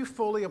 if you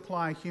fully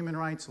apply human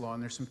rights law,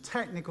 and there's some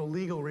technical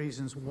legal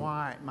reasons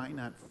why it might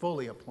not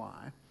fully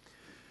apply,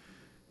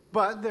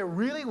 but there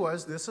really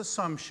was this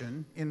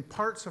assumption in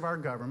parts of our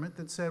government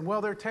that said, well,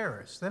 they're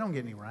terrorists. They don't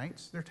get any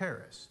rights. They're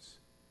terrorists.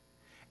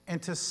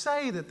 And to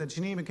say that the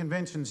Geneva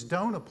Conventions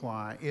don't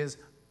apply is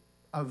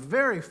a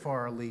very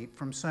far leap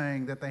from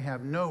saying that they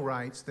have no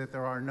rights, that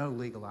there are no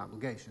legal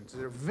obligations.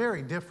 They're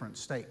very different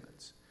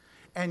statements.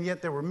 And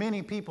yet there were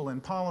many people in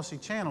policy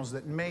channels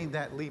that made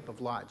that leap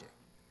of logic.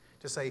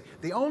 To say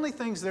the only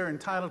things they're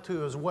entitled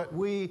to is what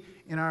we,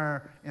 in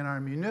our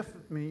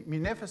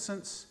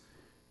munificence,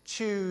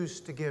 choose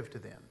to give to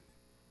them.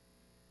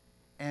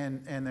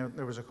 And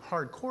there was a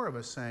hard core of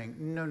us saying,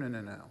 no,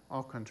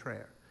 au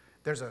contraire.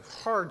 There's a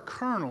hard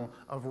kernel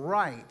of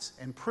rights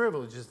and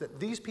privileges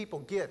that these people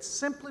get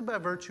simply by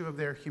virtue of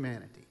their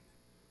humanity.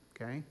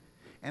 Okay?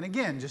 And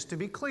again, just to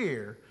be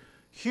clear,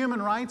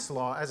 human rights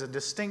law as a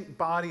distinct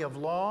body of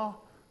law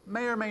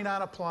may or may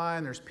not apply,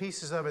 and there's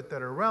pieces of it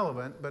that are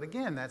relevant, but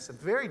again, that's a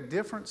very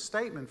different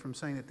statement from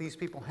saying that these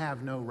people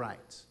have no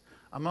rights.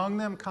 Among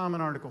them, Common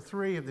Article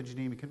 3 of the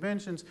Geneva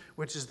Conventions,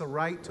 which is the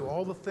right to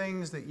all the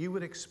things that you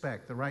would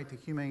expect, the right to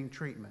humane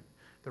treatment,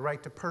 the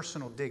right to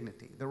personal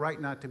dignity, the right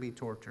not to be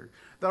tortured,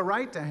 the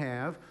right to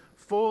have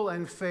full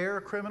and fair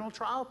criminal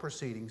trial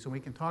proceedings. And we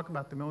can talk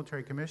about the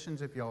military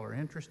commissions if y'all are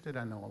interested.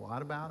 I know a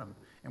lot about them,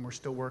 and we're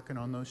still working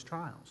on those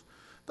trials.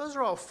 Those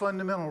are all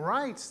fundamental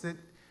rights that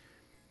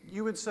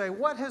you would say,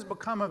 what has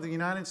become of the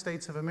United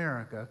States of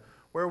America,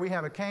 where we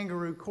have a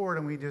kangaroo court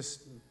and we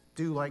just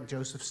do like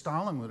Joseph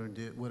Stalin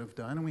would have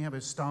done, and we have a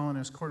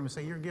Stalinist court and we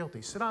say, you're guilty.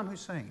 Saddam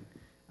Hussein.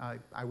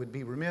 I would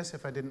be remiss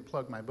if I didn't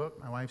plug my book.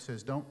 My wife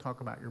says, don't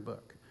talk about your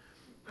book,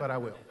 but I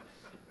will.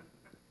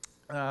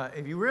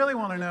 If you really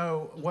want to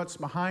know what's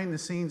behind the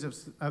scenes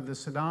of the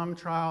Saddam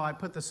trial, I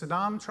put the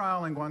Saddam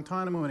trial and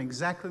Guantanamo in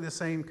exactly the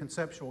same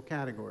conceptual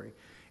category,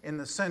 in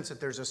the sense that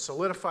there's a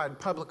solidified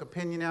public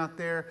opinion out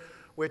there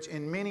which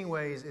in many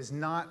ways is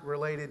not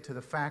related to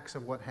the facts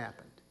of what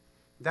happened.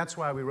 That's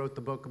why we wrote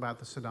the book about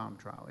the Saddam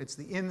trial. It's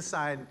the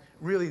inside,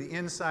 really the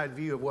inside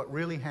view of what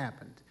really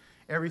happened.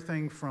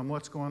 Everything from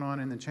what's going on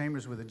in the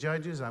chambers with the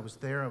judges, I was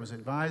there, I was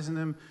advising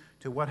them,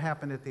 to what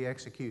happened at the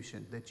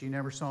execution that you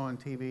never saw on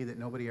TV, that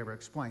nobody ever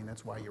explained.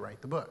 That's why you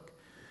write the book.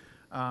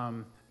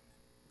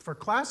 For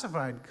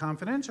classified,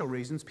 confidential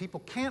reasons,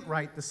 people can't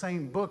write the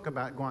same book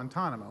about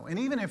Guantanamo. And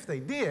even if they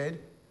did,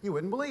 you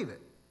wouldn't believe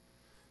it.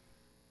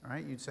 All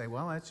right, you'd say,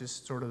 well, that's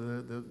just sort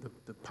of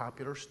the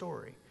popular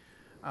story.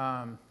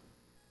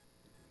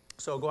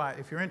 So go out,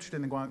 if you're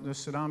interested in the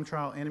Saddam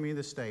trial, enemy of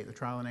the state, the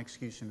trial and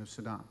execution of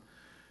Saddam.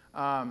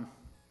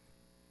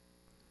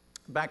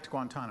 Back to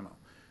Guantanamo.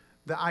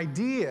 The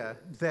idea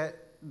that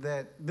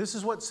this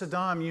is what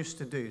Saddam used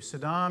to do.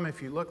 Saddam,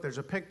 if you look, there's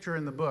a picture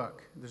in the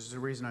book. This is the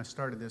reason I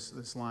started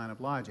this line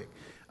of logic.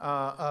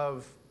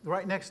 Of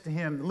right next to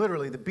him,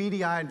 literally the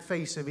beady-eyed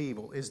face of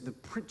evil, is the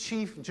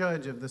chief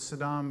judge of the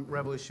Saddam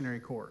revolutionary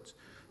courts.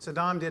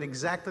 Saddam did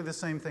exactly the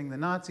same thing the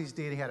Nazis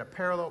did. He had a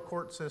parallel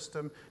court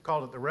system,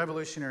 called it the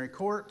revolutionary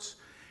courts.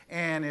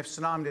 And if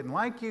Saddam didn't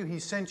like you, he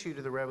sent you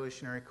to the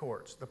revolutionary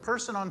courts. The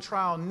person on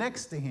trial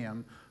next to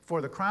him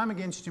for the crime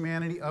against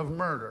humanity of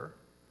murder,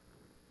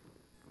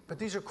 but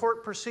these are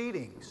court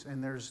proceedings,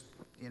 and there's,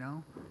 you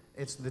know,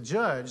 it's the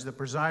judge, the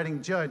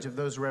presiding judge of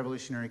those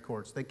revolutionary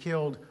courts. They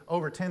killed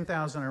over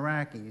 10,000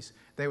 Iraqis.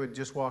 They would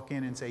just walk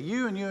in and say,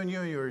 you and you and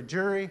you, you're a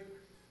jury.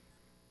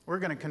 We're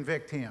going to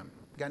convict him.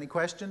 Got any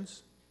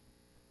questions?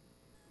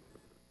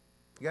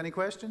 You got any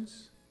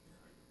questions?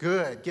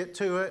 Good, get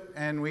to it,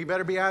 and we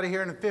better be out of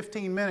here in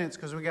 15 minutes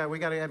because we got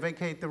to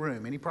vacate the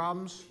room. Any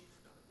problems?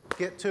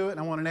 Get to it,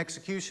 and I want an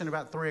execution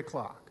about 3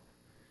 o'clock.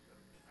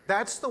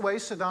 That's the way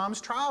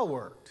Saddam's trial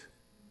worked.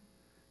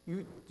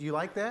 You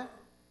like that?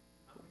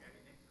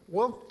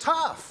 Well,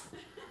 tough.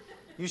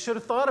 You should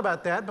have thought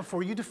about that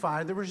before you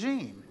defied the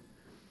regime,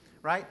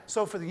 right?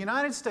 So for the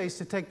United States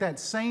to take that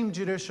same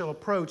judicial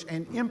approach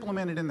and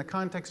implement it in the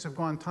context of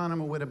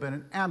Guantanamo would have been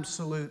an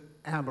absolute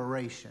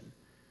aberration.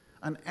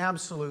 An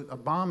absolute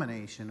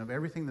abomination of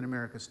everything that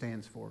America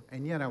stands for.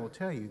 And yet I will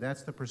tell you,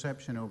 that's the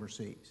perception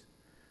overseas,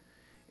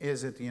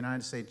 is that the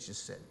United States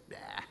just said,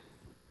 bah.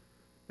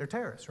 They're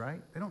terrorists,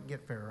 right? They don't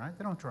get fair rights.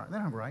 They don't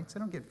have rights. They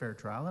don't get fair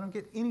trial. They don't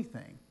get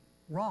anything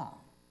wrong,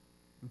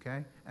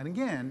 okay? And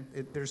again,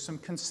 there's some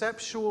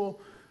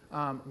conceptual,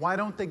 why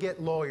don't they get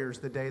lawyers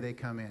the day they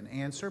come in?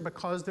 Answer,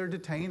 because they're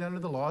detained under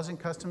the laws and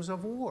customs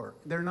of war.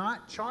 They're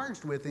not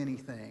charged with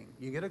anything.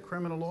 You get a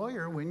criminal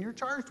lawyer when you're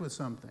charged with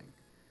something,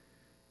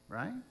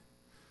 right?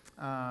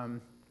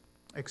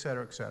 Et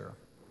cetera, et cetera.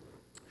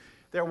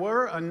 There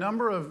were a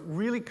number of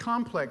really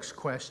complex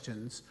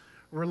questions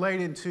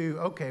related to,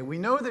 okay, we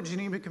know that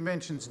Geneva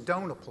Conventions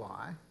don't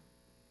apply.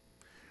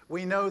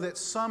 We know that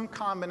some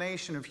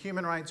combination of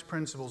human rights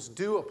principles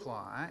do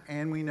apply,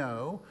 and we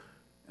know,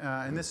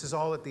 and this is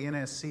all at the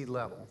NSC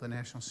level, the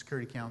National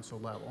Security Council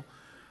level,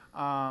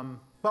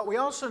 but we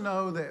also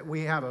know that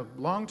we have a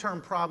long-term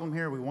problem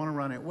here, we want to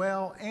run it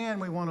well, and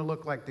we want to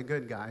look like the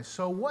good guys.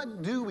 So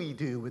what do we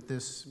do with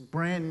this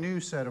brand new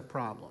set of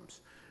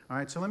problems? All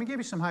right, so let me give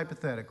you some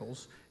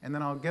hypotheticals, and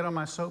then I'll get on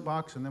my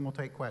soapbox, and then we'll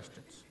take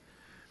questions.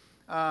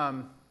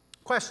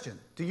 Question,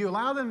 do you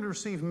allow them to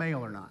receive mail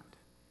or not?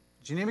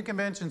 Geneva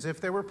Conventions, if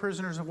they were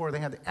prisoners of war, they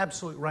had the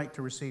absolute right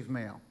to receive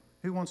mail.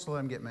 Who wants to let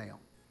them get mail?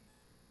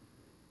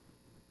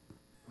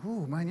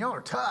 Ooh, man, y'all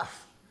are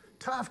tough.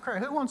 Tough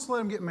crowd. Who wants to let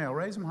them get mail?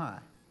 Raise them high.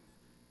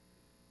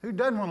 Who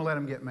doesn't want to let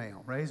them get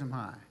mail? Raise them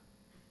high.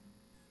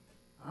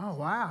 Oh,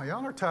 wow,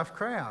 y'all are a tough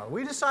crowd.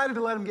 We decided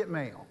to let them get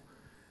mail.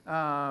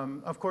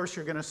 Of course,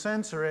 you're going to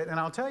censor it, and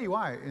I'll tell you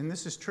why, and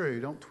this is true.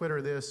 Don't Twitter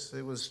this.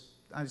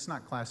 It's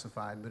not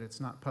classified, but it's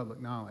not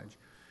public knowledge.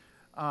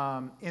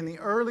 In the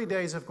early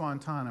days of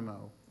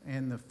Guantanamo,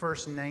 in the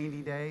first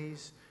 90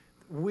 days,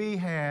 we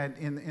had,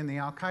 in the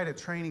Al-Qaeda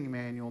training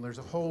manual, there's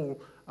a whole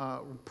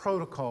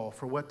protocol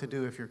for what to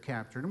do if you're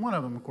captured. And one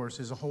of them, of course,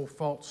 is a whole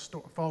false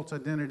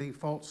identity,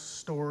 false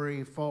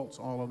story, false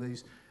all of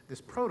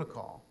this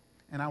protocol.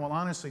 And I will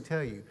honestly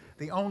tell you,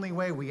 the only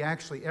way we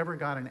actually ever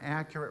got an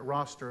accurate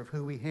roster of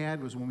who we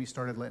had was when we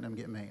started letting them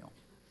get mail.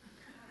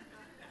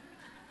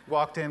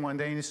 Walked in one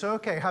day and he said,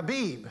 okay,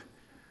 Habib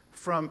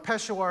from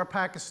Peshawar,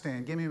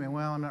 Pakistan, give me a mail.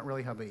 Well, I'm not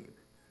really Habib.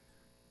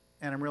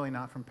 And I'm really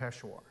not from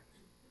Peshawar.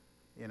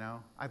 You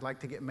know, I'd like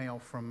to get mail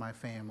from my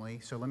family,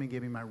 so let me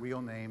give you my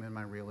real name and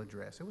my real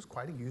address. It was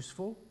quite a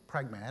useful,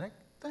 pragmatic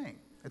thing.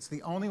 It's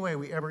the only way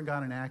we ever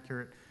got an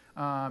accurate.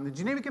 The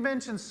Geneva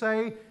Conventions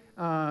say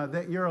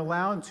that you're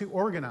allowed to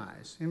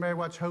organize. Anybody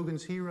watch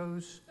Hogan's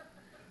Heroes?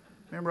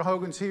 Remember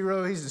Hogan's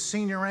Hero? He's the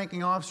senior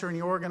ranking officer and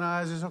he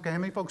organizes. Okay, how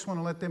many folks want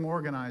to let them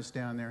organize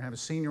down there? Have a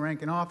senior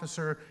ranking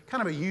officer, kind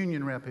of a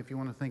union rep if you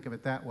want to think of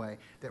it that way,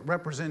 that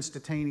represents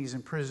detainees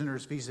and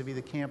prisoners vis-a-vis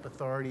the camp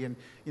authority. And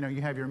you know,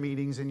 you have your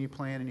meetings and you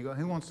plan and you go,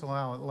 who wants to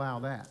allow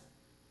that?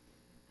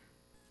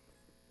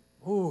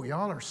 Oh,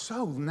 y'all are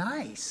so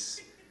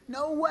nice.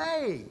 No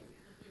way.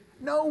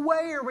 No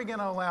way are we going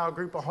to allow a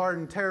group of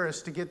hardened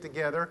terrorists to get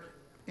together,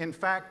 in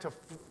fact,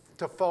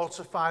 to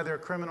falsify their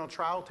criminal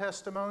trial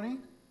testimony.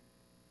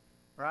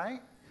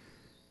 Right?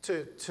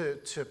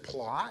 To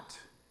plot.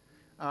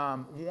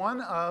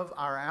 One of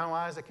our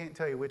allies, I can't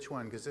tell you which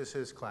one because this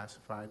is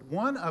classified,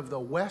 one of the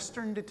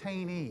Western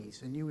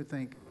detainees, and you would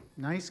think,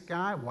 nice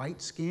guy,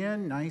 white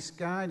skin, nice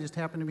guy, just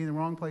happened to be in the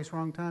wrong place,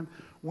 wrong time.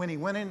 When he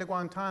went into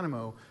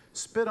Guantanamo,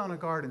 spit on a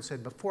guard and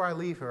said, before I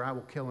leave here, I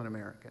will kill an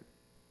American.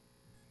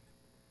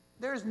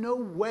 There's no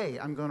way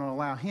I'm going to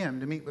allow him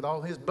to meet with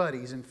all his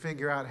buddies and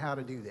figure out how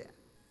to do that.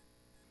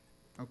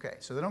 Okay,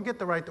 so they don't get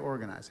the right to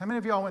organize. How many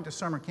of y'all went to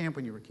summer camp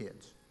when you were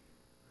kids?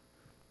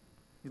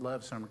 You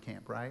love summer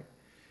camp, right?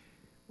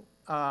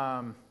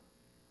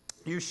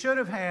 You should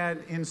have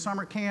had in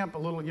summer camp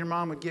your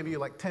mom would give you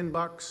like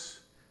 $10.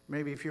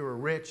 Maybe if you were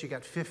rich, you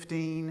got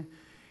 15,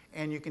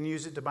 and you can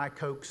use it to buy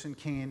Cokes and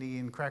candy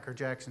and Cracker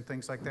Jacks and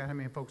things like that. How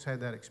many folks had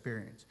that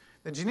experience?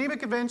 The Geneva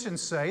Conventions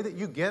say that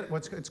you get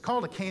it's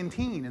called a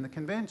canteen in the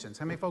conventions.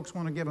 How many folks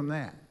want to give them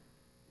that?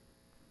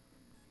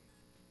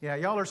 Yeah,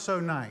 y'all are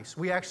so nice.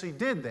 We actually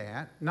did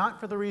that,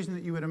 not for the reason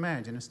that you would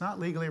imagine. It's not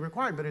legally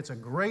required, but it's a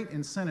great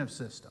incentive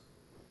system.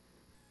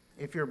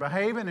 If you're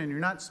behaving and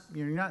you're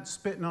not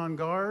spitting on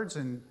guards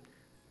and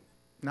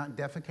not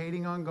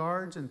defecating on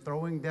guards and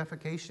throwing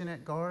defecation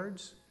at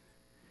guards,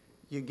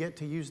 you get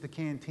to use the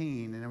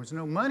canteen. And there was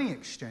no money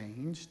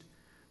exchanged,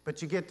 but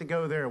you get to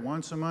go there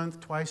once a month,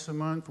 twice a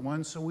month,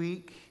 once a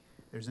week.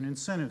 There's an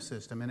incentive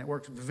system, and it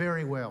works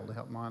very well to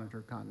help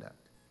monitor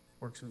conduct.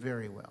 Works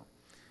very well.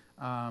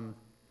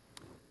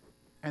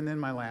 And then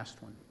my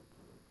last one.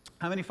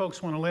 How many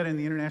folks want to let in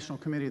the International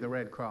Committee of the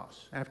Red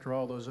Cross? After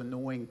all, those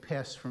annoying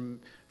pests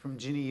from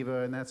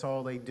Geneva, and that's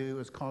all they do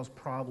is cause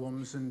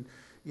problems and,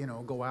 you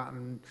know, go out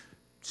and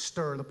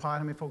stir the pot.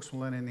 How many folks will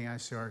let in the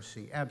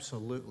ICRC?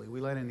 Absolutely.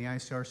 We let in the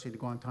ICRC to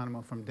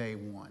Guantanamo from day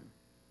one.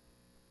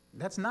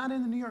 That's not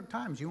in the New York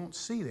Times. You won't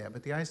see that,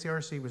 but the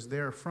ICRC was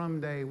there from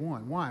day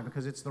one. Why?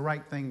 Because it's the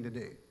right thing to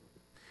do.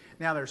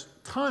 Now, there's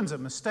tons of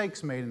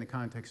mistakes made in the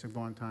context of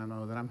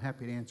Guantanamo that I'm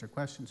happy to answer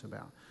questions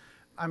about.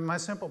 My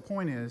simple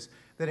point is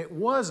that it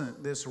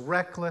wasn't this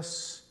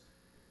reckless,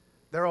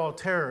 they're all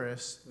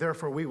terrorists,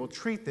 therefore we will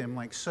treat them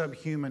like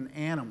subhuman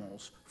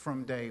animals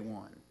from day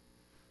one.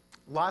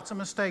 Lots of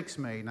mistakes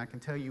made, and I can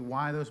tell you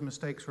why those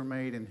mistakes were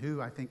made and who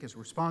I think is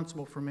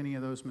responsible for many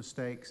of those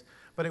mistakes.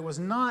 But it was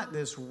not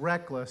this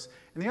reckless.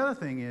 And the other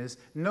thing is,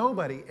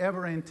 nobody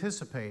ever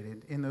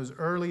anticipated in those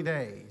early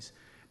days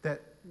that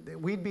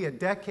we'd be a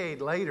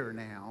decade later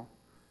now,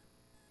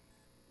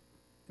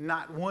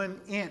 not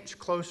 1 inch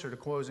closer to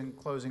closing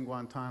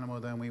Guantanamo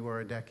than we were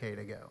a decade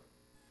ago.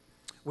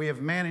 We have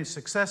managed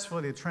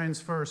successfully to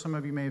transfer, some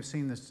of you may have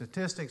seen the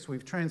statistics,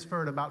 we've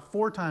transferred about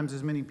 4 times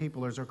as many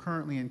people as are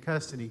currently in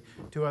custody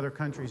to other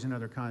countries and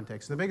other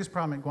contexts. The biggest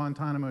problem at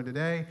Guantanamo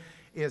today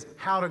is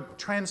how to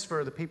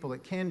transfer the people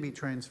that can be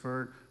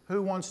transferred,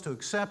 who wants to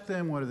accept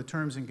them, what are the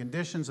terms and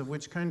conditions of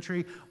which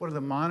country, what are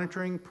the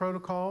monitoring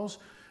protocols.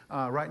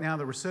 Right now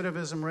the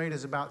recidivism rate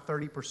is about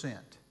 30%.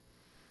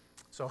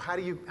 So how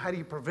do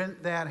you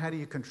prevent that? How do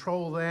you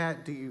control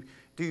that? Do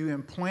you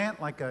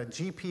implant like a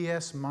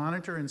GPS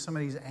monitor in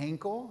somebody's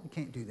ankle? You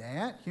can't do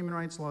that. Human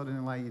rights law didn't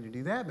allow you to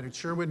do that, but it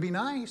sure would be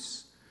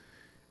nice,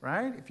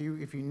 right? If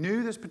you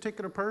knew this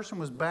particular person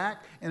was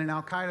back in an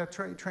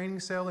Al-Qaeda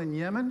training cell in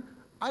Yemen,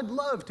 I'd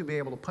love to be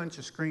able to punch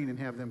a screen and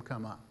have them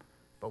come up.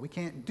 But we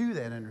can't do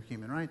that under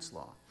human rights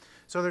law.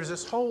 So there's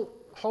this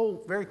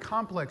whole very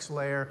complex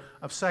layer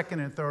of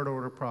second and third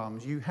order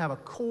problems. You have a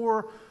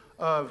core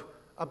of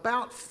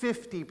about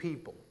 50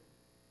 people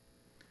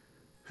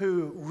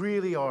who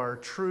really are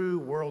true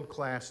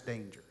world-class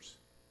dangers.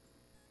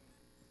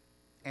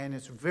 And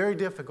it's very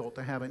difficult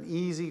to have an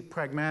easy,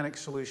 pragmatic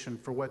solution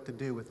for what to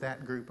do with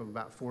that group of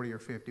about 40 or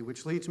 50,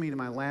 which leads me to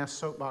my last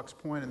soapbox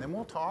point, and then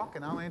we'll talk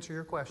and I'll answer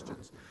your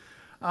questions.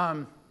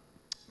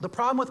 The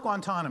problem with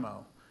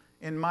Guantanamo,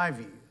 in my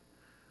view,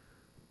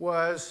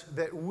 was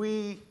that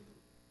we,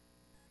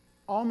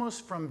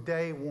 almost from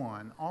day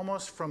one,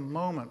 almost from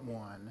moment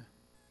one,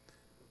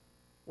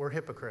 were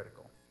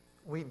hypocritical.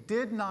 We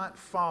did not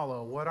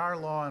follow what our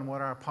law and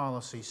what our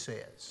policy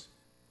says.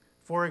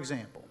 For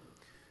example,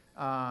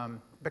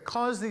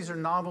 because these are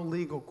novel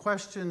legal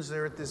questions,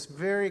 they're at this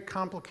very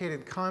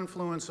complicated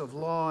confluence of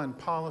law and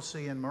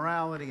policy and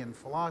morality and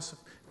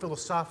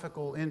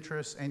philosophical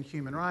interests and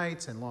human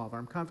rights and law of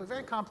armed conflict,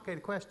 very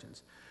complicated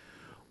questions.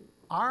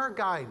 our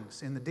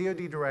guidance in the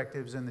DoD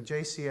directives and the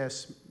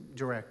JCS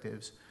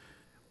directives,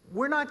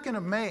 we're not going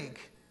to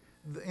make,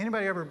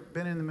 anybody ever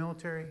been in the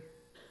military?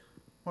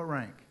 What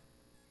rank?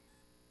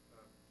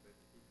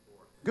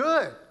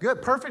 Good,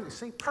 good, perfect,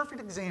 see,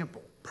 perfect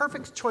example,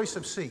 perfect choice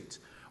of seats.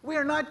 We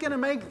are not going to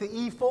make the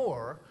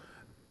E4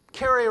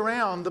 carry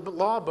around the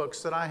law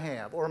books that I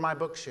have or my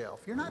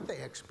bookshelf. You're not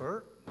the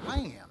expert, I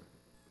am.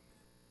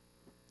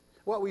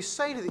 What we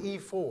say to the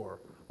E4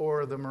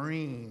 or the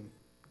Marine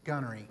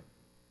gunnery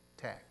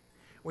tech,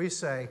 we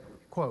say,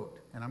 quote,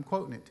 and I'm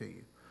quoting it to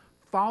you,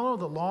 follow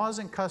the laws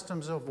and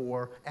customs of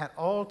war at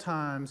all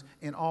times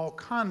in all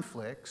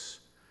conflicts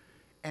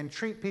and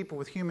treat people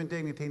with human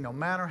dignity no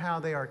matter how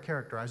they are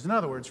characterized. In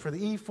other words, for the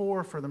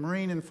E4, for the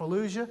Marine in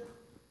Fallujah,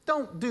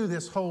 don't do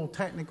this whole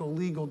technical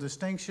legal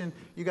distinction.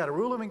 You got a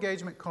rule of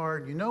engagement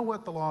card, you know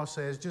what the law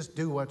says, just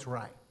do what's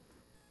right.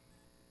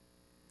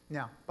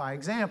 Now, by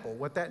example,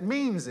 what that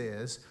means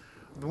is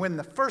when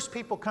the first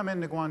people come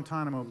into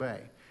Guantanamo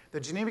Bay, the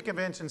Geneva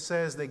Convention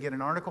says they get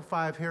an Article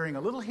 5 hearing,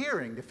 a little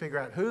hearing to figure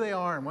out who they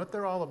are and what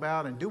they're all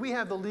about, and do we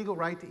have the legal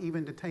right to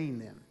even detain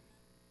them?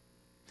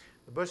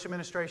 The Bush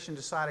administration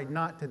decided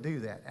not to do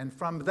that. And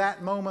from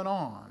that moment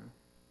on,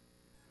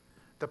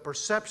 the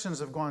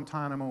perceptions of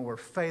Guantanamo were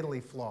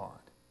fatally flawed.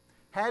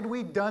 Had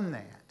we done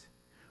that,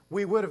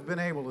 we would have been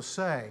able to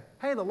say,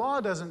 hey, the law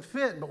doesn't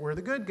fit, but we're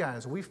the good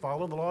guys. We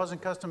follow the laws and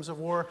customs of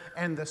war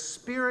and the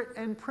spirit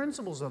and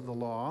principles of the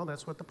law,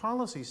 that's what the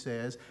policy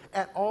says,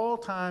 at all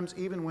times,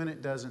 even when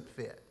it doesn't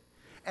fit.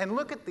 And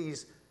look at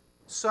these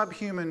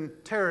subhuman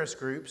terrorist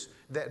groups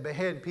that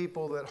behead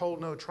people, that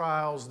hold no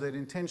trials, that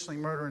intentionally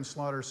murder and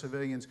slaughter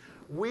civilians.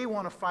 We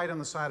want to fight on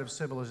the side of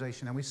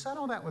civilization. And we said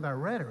all that with our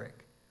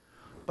rhetoric,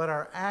 but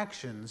our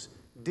actions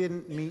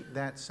didn't meet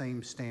that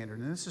same standard.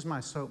 And this is my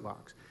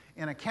soapbox.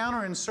 In a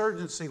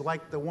counterinsurgency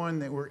like the one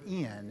that we're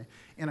in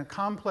a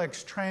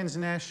complex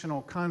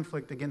transnational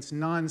conflict against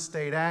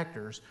non-state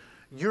actors,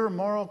 your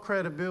moral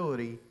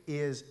credibility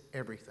is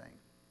everything.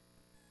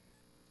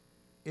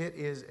 It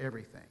is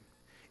everything.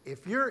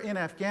 If you're in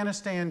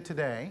Afghanistan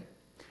today,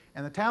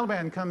 and the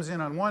Taliban comes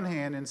in on one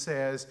hand and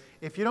says,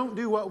 if you don't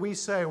do what we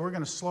say, we're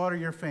going to slaughter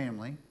your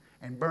family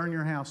and burn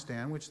your house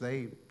down, which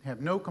they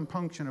have no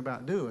compunction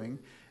about doing,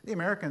 the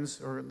Americans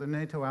or the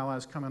NATO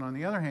allies come in on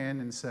the other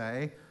hand and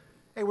say,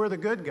 hey, we're the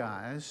good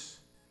guys,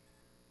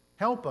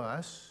 help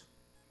us.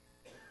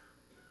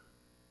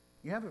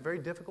 You have a very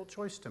difficult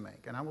choice to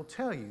make. And I will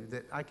tell you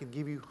that I could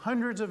give you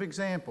hundreds of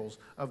examples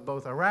of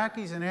both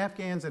Iraqis and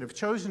Afghans that have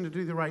chosen to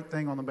do the right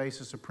thing on the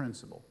basis of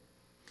principle.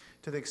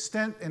 To the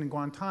extent in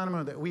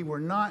Guantanamo that we were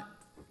not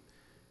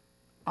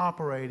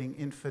operating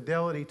in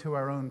fidelity to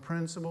our own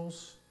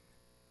principles,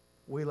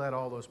 we let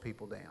all those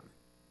people down.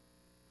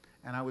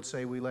 And I would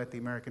say we let the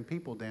American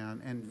people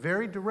down and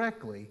very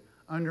directly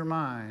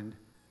undermined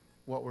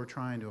what we're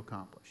trying to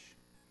accomplish.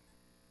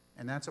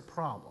 And that's a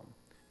problem.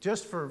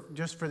 Just for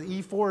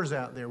the E4s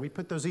out there, we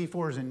put those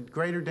E4s in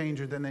greater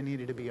danger than they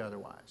needed to be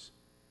otherwise.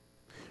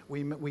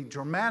 We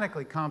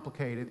dramatically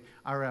complicated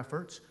our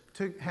efforts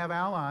to have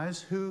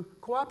allies who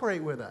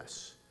cooperate with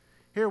us.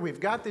 Here we've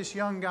got this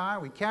young guy,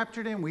 we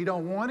captured him, we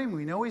don't want him,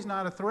 we know he's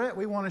not a threat,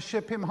 we want to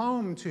ship him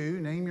home to,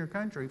 name your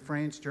country,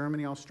 France,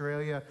 Germany,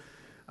 Australia,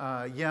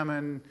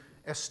 Yemen,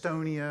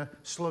 Estonia,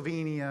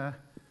 Slovenia,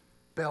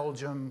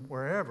 Belgium,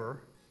 wherever.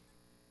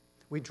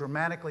 We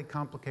dramatically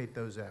complicate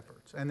those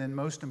efforts. And then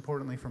most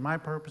importantly, for my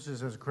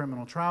purposes as a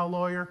criminal trial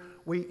lawyer,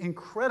 we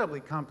incredibly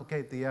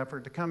complicate the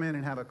effort to come in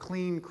and have a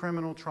clean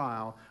criminal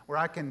trial where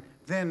I can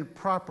then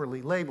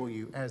properly label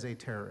you as a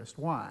terrorist.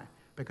 Why?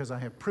 Because I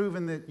have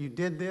proven that you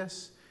did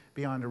this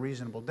beyond a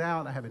reasonable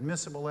doubt. I have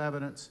admissible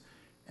evidence,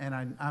 and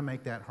I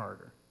make that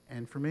harder.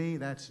 And for me,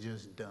 that's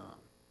just dumb.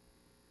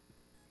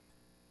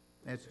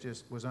 That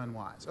just was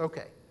unwise.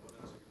 Okay.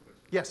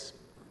 Yes?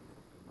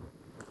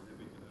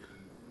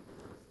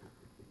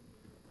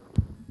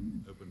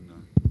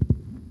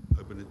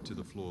 Open it to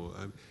the floor.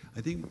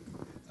 I think,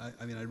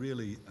 I mean, I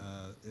really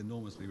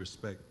enormously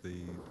respect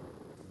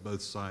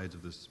both sides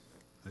of this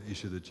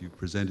issue that you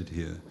presented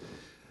here.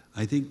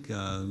 I think,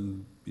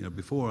 you know,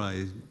 before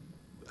I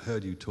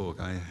heard you talk,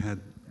 I had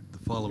the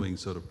following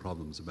sort of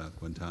problems about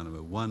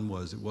Guantanamo. One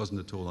was it wasn't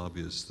at all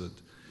obvious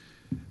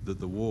that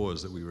the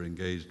wars that we were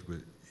engaged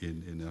with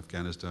in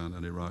Afghanistan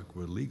and Iraq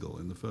were legal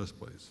in the first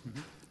place.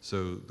 Mm-hmm.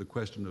 So the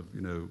question of,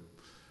 you know,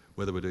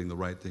 whether we're doing the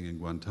right thing in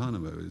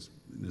Guantanamo is,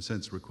 in a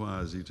sense,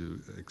 requires you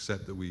to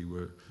accept that we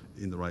were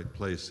in the right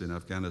place in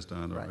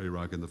Afghanistan or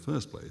Iraq in the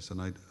first place.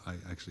 And I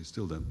actually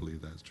still don't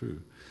believe that's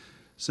true.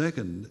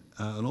 Second,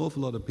 an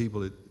awful lot of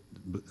people,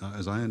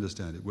 as I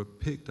understand it, were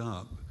picked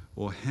up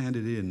or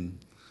handed in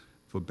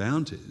for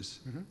bounties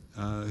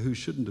who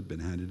shouldn't have been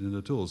handed in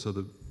at all.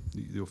 So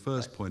your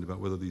first point about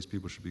whether these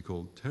people should be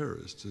called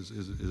terrorists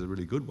is a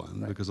really good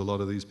one, because a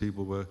lot of these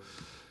people were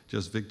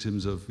just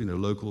victims of, you know,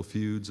 local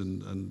feuds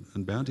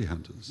and bounty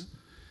hunters.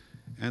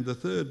 And the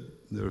third,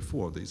 there are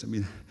four of these. I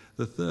mean,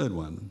 the third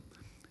one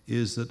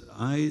is that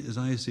as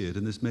I see it,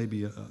 and this may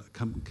be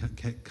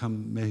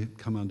may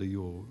come under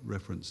your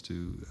reference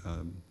to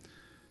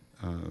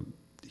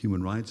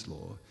human rights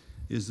law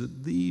is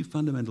that the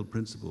fundamental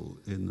principle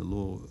in the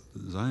law,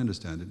 as I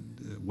understand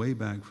it, way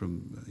back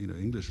from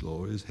English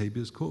law, is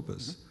habeas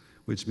corpus,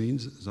 which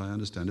means, as I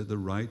understand it, the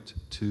right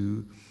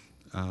to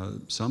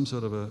some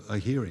sort of a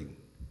hearing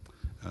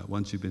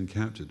once you've been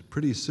captured.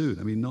 Pretty soon,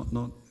 I mean,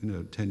 not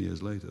 10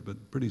 years later,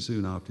 but pretty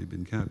soon after you've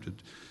been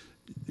captured,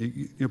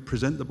 you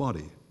present the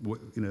body,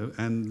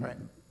 and Right.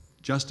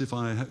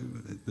 justify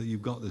that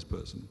you've got this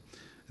person.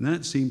 And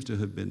that seems to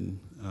have been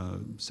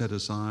set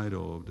aside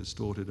or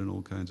distorted in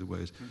all kinds of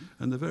ways.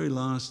 And the very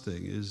last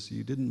thing is,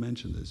 you didn't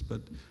mention this,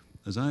 but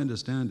as I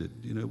understand it,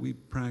 we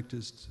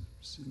practiced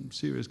some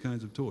serious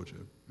kinds of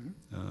torture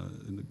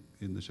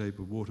in the shape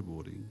of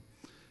waterboarding.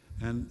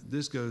 And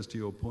this goes to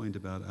your point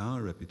about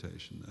our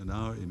reputation and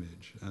our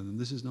image. And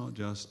this is not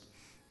just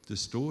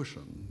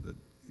distortion, that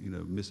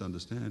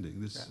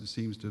misunderstanding. This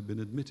seems to have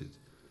been admitted.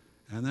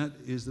 And that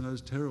is the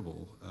most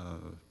terrible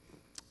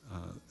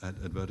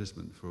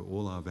advertisement for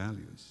all our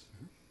values.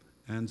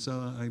 And so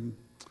I'm...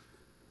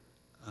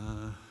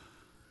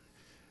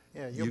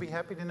 Yeah, you'll be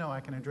happy to know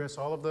I can address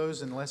all of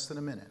those in less than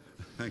a minute.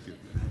 Thank you.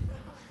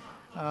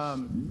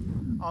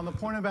 On the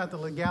point about the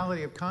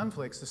legality of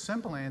conflicts, the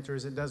simple answer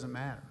is it doesn't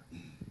matter.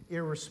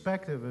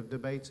 Irrespective of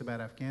debates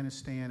about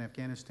Afghanistan,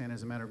 Afghanistan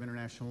as a matter of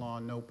international law,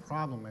 no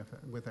problem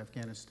with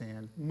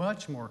Afghanistan.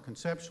 Much more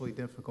conceptually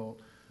difficult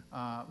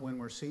when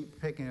we're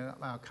picking up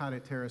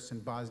Al-Qaeda terrorists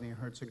in Bosnia and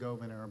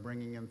Herzegovina, or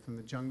bringing them from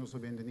the jungles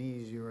of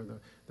Indonesia or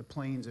the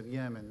plains of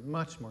Yemen.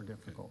 Much more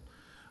difficult.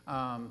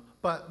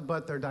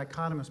 But they're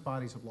dichotomous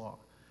bodies of law.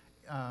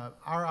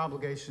 Our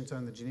obligations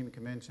under the Geneva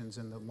Conventions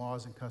and the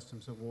laws and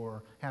customs of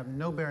war have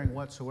no bearing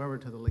whatsoever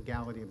to the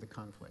legality of the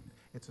conflict.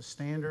 It's a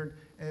standard.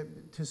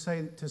 To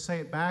say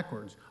it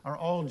backwards, are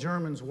all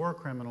Germans war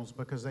criminals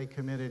because they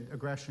committed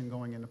aggression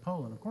going into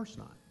Poland? Of course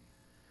not.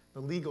 The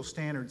legal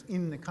standards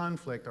in the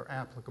conflict are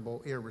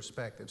applicable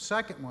irrespective.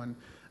 Second one,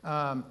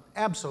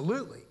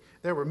 absolutely.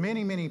 There were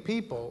many, many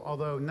people,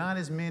 although not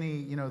as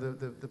many,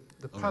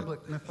 the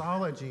public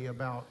mythology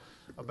about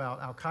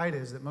Al-Qaeda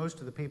is that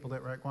most of the people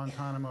that were at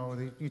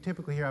Guantanamo, you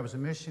typically hear I was a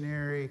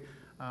missionary,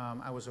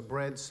 I was a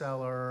bread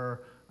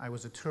seller, I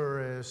was a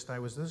tourist,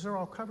 those are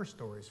all cover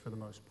stories for the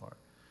most part.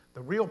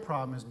 The real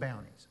problem is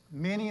bounties.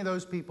 Many of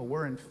those people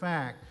were in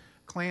fact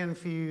clan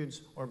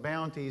feuds or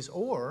bounties,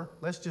 or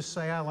let's just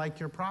say I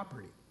like your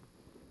property.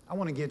 I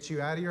want to get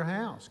you out of your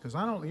house because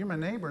you're my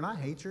neighbor and I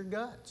hate your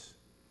guts.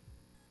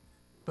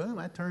 Boom,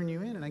 I turn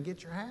you in and I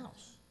get your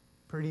house.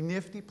 Pretty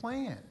nifty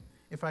plan.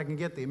 If I can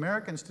get the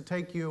Americans to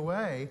take you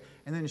away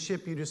and then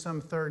ship you to some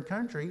third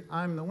country,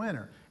 I'm the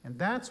winner. And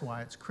that's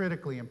why it's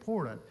critically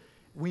important.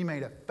 We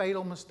made a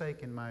fatal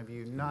mistake, in my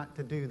view, not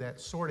to do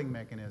that sorting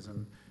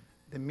mechanism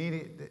the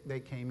minute they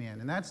came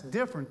in. And that's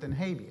different than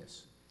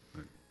habeas.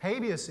 Right.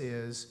 Habeas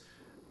is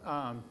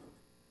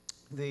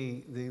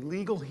the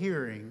legal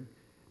hearing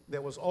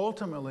that was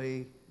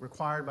ultimately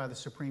required by the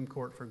Supreme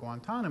Court for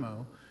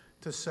Guantanamo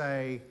to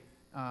say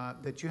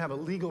that you have a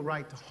legal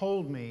right to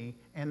hold me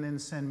and then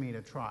send me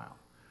to trial.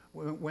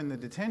 When the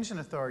detention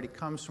authority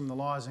comes from the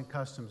laws and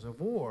customs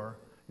of war,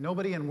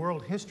 nobody in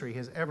world history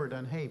has ever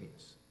done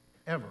habeas,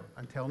 ever,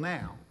 until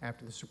now,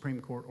 after the Supreme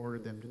Court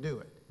ordered them to do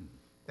it.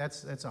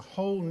 That's a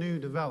whole new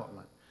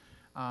development.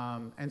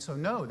 And so,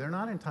 no, they're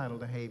not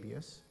entitled to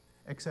habeas,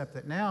 except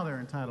that now they're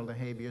entitled to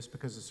habeas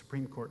because the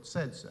Supreme Court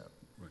said so,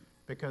 right.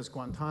 Because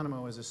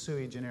Guantanamo is a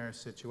sui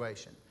generis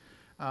situation.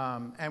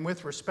 And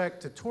with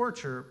respect to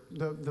torture,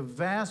 the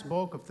vast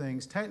bulk of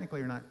things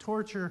technically are not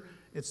torture.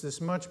 It's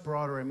this much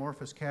broader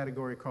amorphous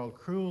category called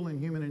cruel,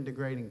 inhuman, and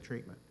degrading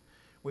treatment,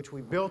 which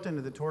we built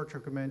into the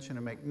Torture Convention,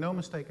 and make no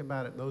mistake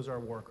about it, those are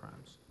war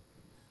crimes.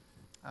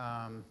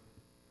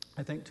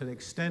 I think to the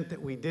extent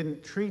that we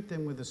didn't treat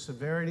them with the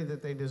severity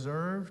that they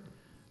deserved,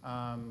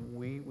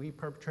 we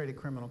perpetrated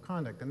criminal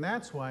conduct. And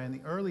that's why in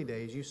the early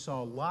days you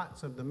saw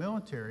lots of the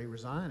military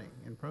resigning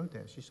in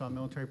protest. You saw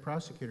military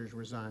prosecutors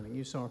resigning.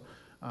 You saw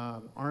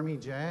Army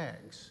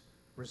JAGs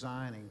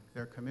resigning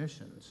their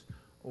commissions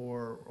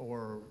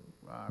or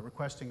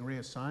requesting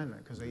reassignment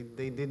because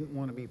they didn't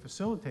want to be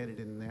facilitated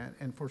in that.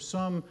 And for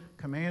some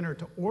commander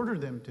to order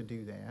them to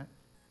do that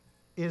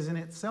is in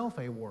itself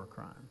a war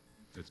crime.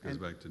 This goes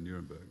back to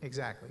Nuremberg.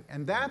 Exactly.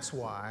 And that's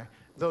why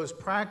those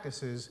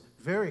practices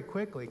very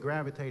quickly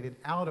gravitated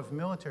out of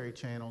military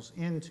channels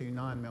into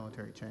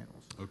non-military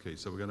channels. Okay,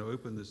 so we're going to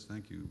open this,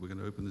 thank you, we're going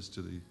to open this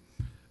to the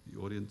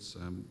audience.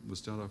 We'll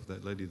start off with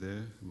that lady there,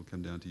 and we'll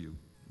come down to you.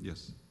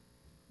 Yes.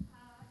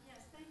 Yes,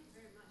 thank you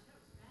very much. That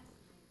was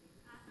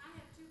fascinating. I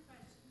have two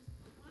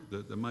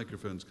questions. The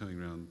microphone's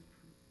coming around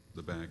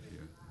the back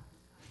here.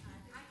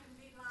 I can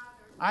be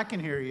louder. I can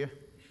hear you.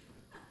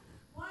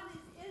 One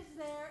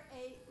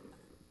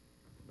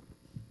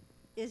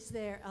is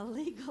there a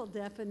legal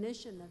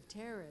definition of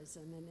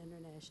terrorism in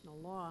international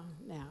law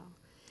now?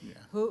 Yeah.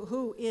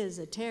 Who is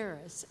a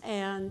terrorist?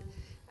 And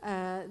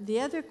the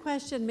other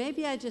question,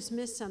 maybe I just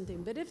missed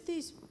something, but if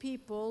these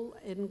people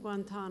in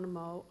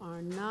Guantanamo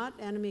are not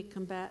enemy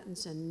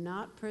combatants and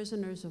not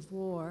prisoners of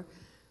war,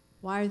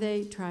 why are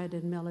they tried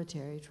in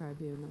military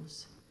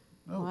tribunals?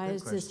 Oh, Why good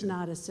is this question.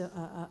 not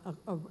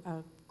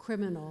a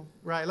criminal?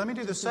 Right, let me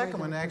do the Just a second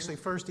one, regular actually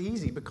first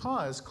easy,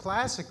 because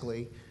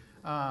classically,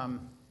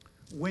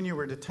 when you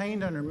were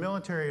detained under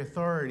military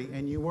authority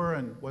and you were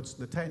in, what's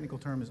the technical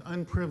term is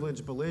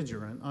unprivileged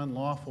belligerent,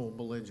 unlawful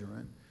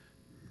belligerent,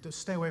 to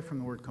stay away from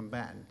the word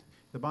combatant.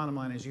 The bottom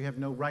line is you have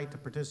no right to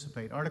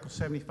participate. Article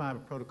 75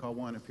 of Protocol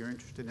 1, if you're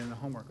interested in a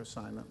homework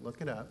assignment,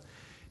 look it up.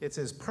 It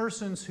says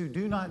persons who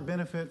do not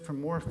benefit from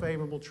more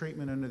favorable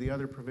treatment under the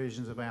other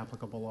provisions of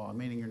applicable law,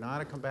 meaning you're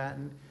not a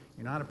combatant,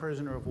 you're not a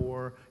prisoner of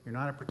war, you're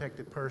not a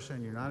protected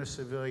person, you're not a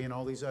civilian,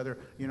 all these other,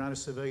 you're not a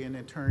civilian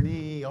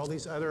internee, all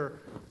these other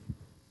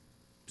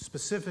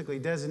specifically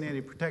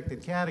designated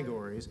protected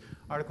categories.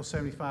 Article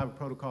 75 of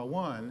Protocol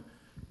 1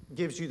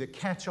 gives you the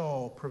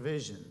catch-all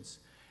provisions,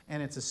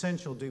 and it's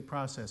essential due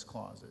process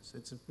clauses.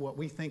 It's what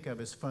we think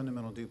of as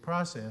fundamental due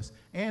process.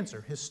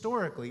 Answer,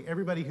 historically,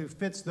 everybody who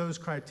fits those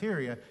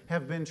criteria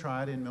have been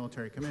tried in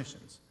military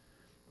commissions.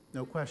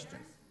 No question.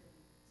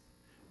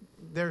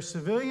 They're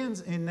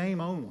civilians in name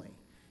only,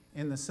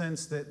 in the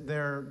sense that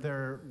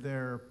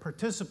they're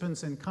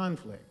participants in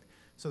conflict.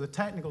 So the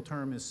technical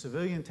term is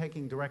civilian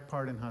taking direct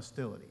part in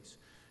hostilities.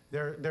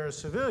 They're a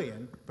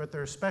civilian, but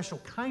they're a special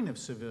kind of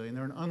civilian.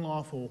 They're an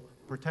unlawful,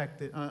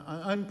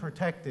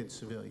 unprotected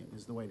civilian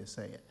is the way to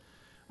say it.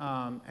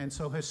 And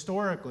so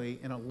historically,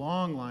 in a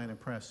long line of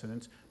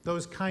precedents,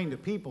 those kind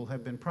of people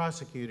have been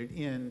prosecuted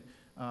in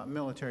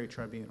military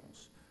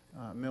tribunals,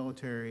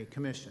 military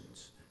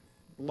commissions.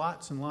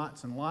 Lots and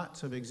lots and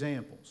lots of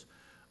examples.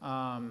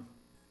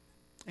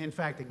 In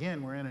fact,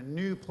 again, we're in a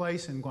new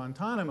place in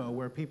Guantanamo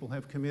where people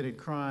have committed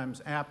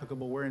crimes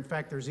applicable, where in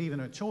fact there's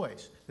even a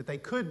choice that they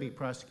could be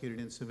prosecuted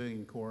in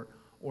civilian court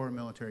or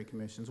military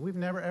commissions. We've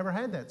never ever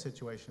had that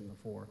situation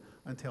before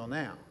until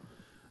now,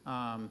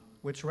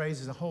 which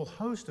raises a whole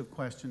host of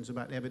questions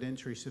about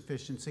evidentiary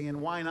sufficiency and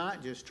why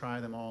not just try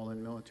them all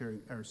in military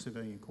or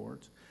civilian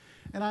courts.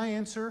 And I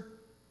answer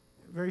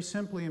very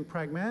simply and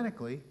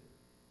pragmatically,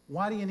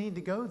 why do you need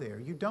to go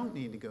there? You don't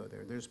need to go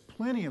there. There's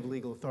plenty of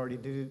legal authority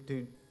to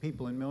do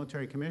people in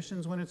military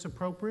commissions when it's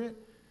appropriate.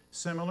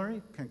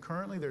 Similarly,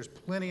 concurrently, there's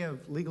plenty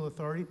of legal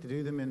authority to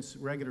do them in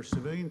regular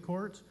civilian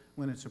courts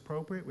when it's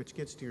appropriate, which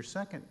gets to your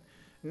second.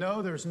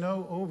 No, there's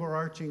no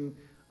overarching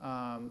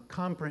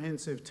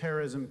comprehensive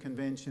terrorism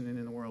convention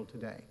in the world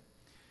today.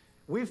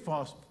 We've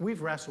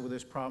wrestled with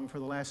this problem for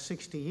the last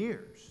 60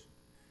 years.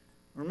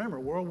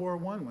 Remember, World War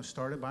I was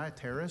started by a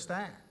terrorist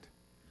act,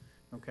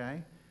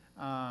 okay?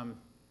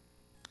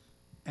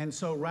 And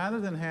so rather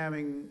than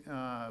having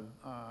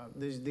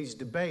these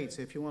debates,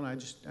 if you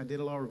want, I did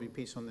a law review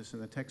piece on this in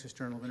the Texas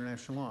Journal of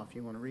International Law, if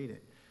you want to read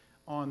it,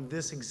 on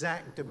this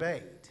exact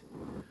debate.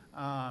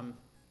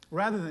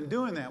 Rather than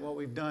doing that, what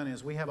we've done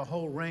is we have a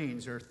whole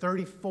range. There are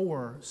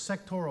 34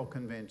 sectoral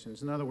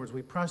conventions. In other words,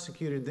 we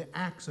prosecuted the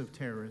acts of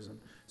terrorism.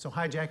 So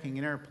hijacking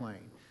an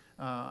airplane,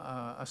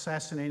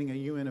 assassinating a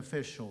UN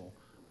official,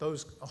 the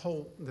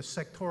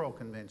sectoral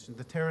convention,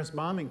 the terrorist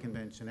bombing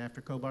convention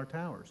after Khobar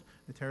Towers,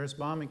 the terrorist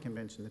bombing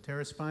convention, the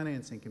terrorist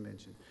financing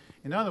convention.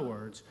 In other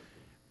words,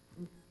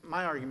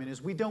 my argument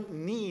is we don't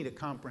need a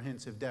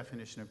comprehensive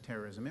definition of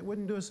terrorism. It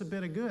wouldn't do us a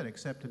bit of good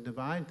except to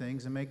divide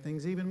things and make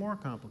things even more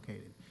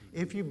complicated.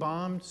 If you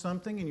bombed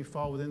something and you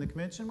fall within the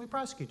convention, we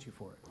prosecute you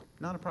for it.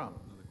 Not a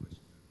problem.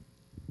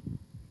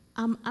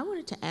 I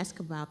wanted to ask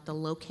about the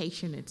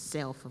location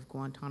itself of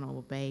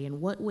Guantanamo Bay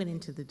and what went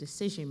into the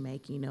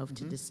decision-making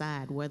to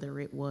decide whether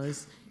it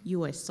was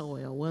U.S.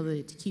 soil, whether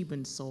it's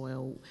Cuban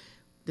soil.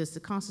 Does the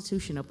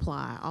Constitution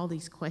apply? All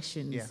these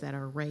questions that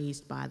are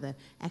raised by the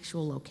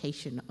actual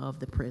location of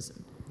the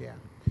prison. Yeah.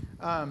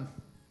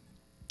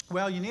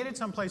 Well, you needed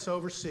someplace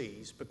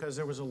overseas because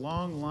there was a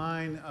long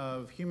line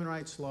of human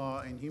rights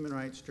law and human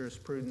rights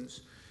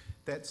jurisprudence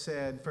that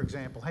said, for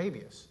example,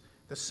 habeas.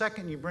 The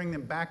second you bring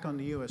them back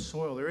onto U.S.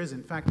 soil, there is,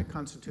 in fact, a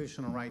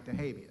constitutional right to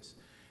habeas.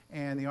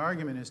 And the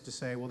argument is to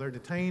say, well, they're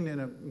detained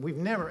we've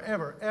never,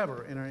 ever,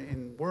 ever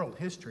in world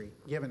history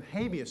given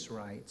habeas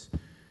rights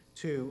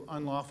to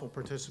unlawful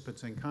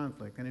participants in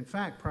conflict. And in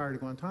fact, prior to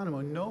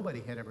Guantanamo,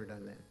 nobody had ever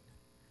done that.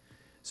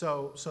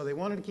 So they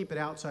wanted to keep it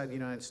outside the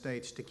United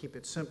States to keep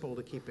it simple,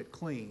 to keep it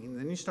clean.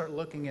 Then you start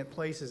looking at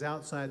places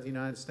outside the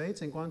United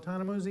States, and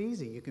Guantanamo's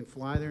easy. You can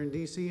fly there in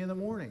D.C. in the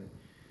morning,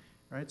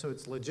 right? So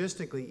it's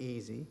logistically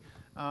easy.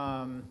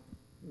 The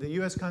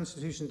U.S.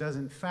 Constitution does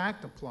in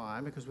fact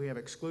apply because we have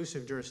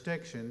exclusive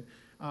jurisdiction.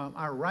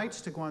 Our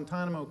rights to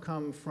Guantanamo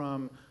come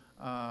from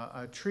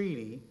a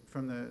treaty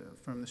from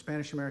the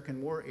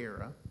Spanish-American War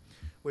era,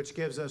 which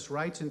gives us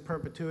rights in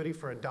perpetuity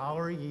for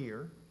 $1 a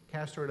year.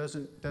 Castro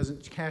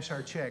doesn't cash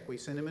our check. We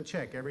send him a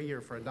check every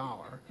year for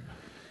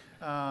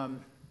 $1.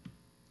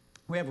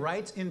 We have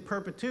rights in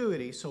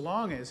perpetuity so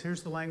long as,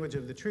 here's the language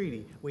of the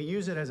treaty, we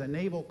use it as a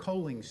naval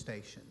coaling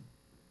station.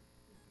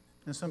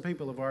 And some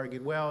people have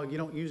argued, well, you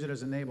don't use it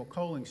as a naval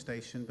coaling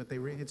station, but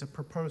it's a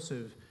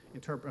purposive,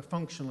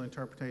 functional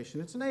interpretation.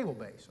 It's a naval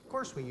base. Of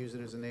course we use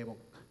it as a naval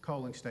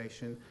coaling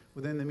station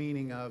within the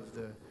meaning of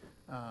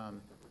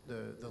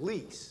the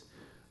lease.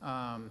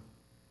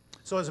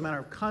 So as a matter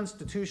of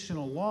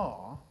constitutional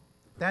law,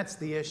 That's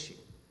the issue.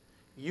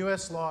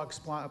 U.S. law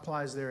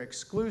applies there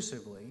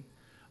exclusively,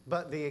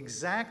 but the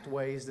exact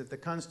ways that the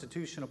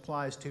Constitution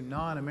applies to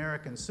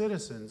non-American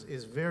citizens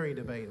is very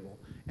debatable.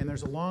 And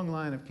there's a long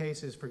line of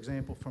cases, for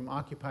example, from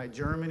occupied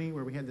Germany,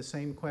 where we had the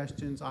same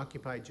questions,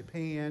 occupied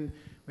Japan,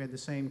 we had the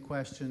same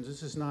questions.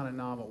 This is not a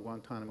novel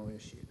Guantanamo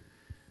issue.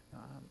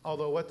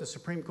 Although what the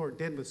Supreme Court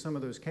did with some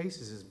of those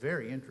cases is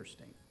very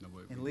interesting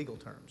in legal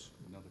terms.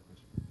 Another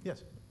question.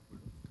 Yes.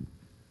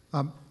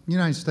 The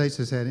United States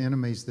has had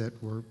enemies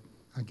that were,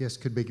 I guess,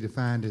 could be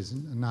defined as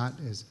not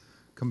as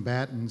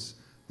combatants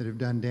that have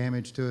done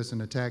damage to us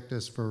and attacked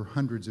us for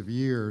hundreds of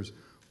years.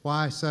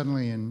 Why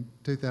suddenly in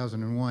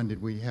 2001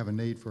 did we have a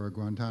need for a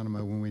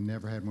Guantanamo when we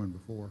never had one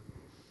before?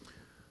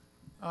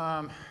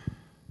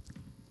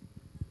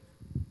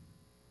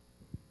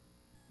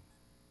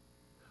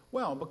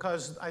 Well,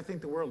 because I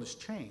think the world has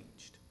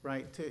changed,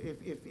 right?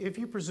 If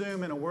you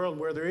presume in a world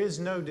where there is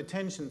no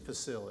detention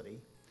facility,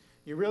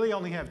 you really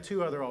only have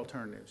two other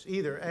alternatives.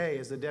 Either A,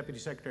 as the Deputy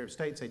Secretary of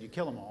State said, you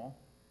kill them all,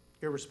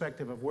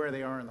 irrespective of where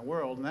they are in the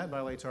world, and that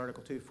violates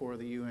Article 2.4 of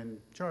the UN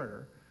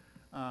Charter.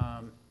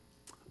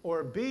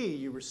 Or B,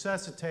 you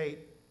resuscitate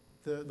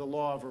the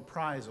law of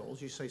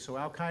reprisals. You say, so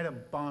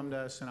Al-Qaeda bombed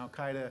us and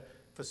Al-Qaeda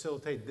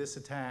facilitated this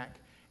attack,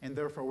 and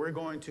therefore we're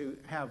going to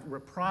have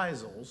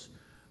reprisals.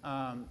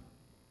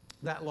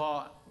 That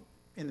law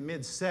in the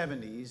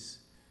mid-'70s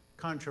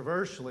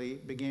controversially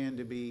began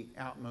to be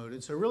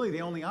outmoded. So really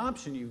the only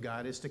option you've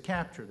got is to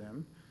capture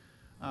them.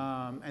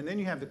 And then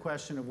you have the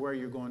question of where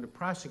you're going to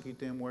prosecute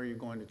them, where you're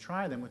going to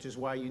try them, which is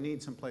why you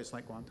need some place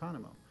like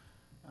Guantanamo.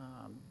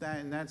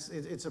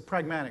 It's a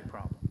pragmatic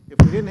problem.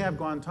 If we didn't have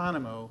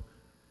Guantanamo,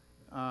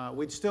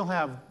 we'd still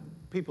have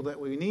people that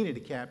we needed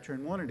to capture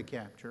and wanted to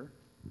capture.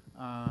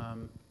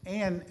 And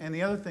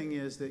the other thing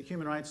is that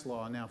human rights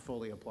law now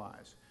fully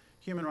applies.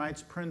 Human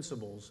rights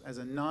principles, as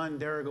a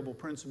non-derogable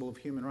principle of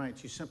human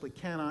rights, you simply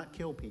cannot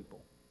kill people.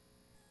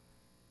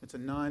 It's a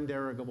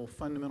non-derogable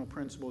fundamental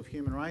principle of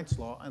human rights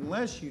law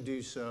unless you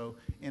do so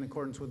in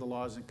accordance with the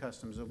laws and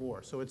customs of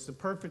war. So it's the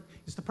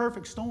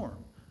perfect storm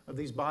of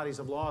these bodies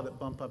of law that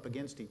bump up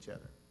against each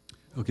other.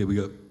 Okay, we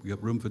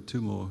got room for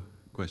two more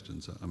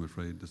questions, I'm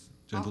afraid. This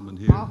gentleman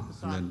here,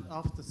 and then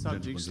off the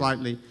subject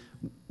slightly,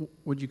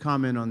 would you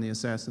comment on the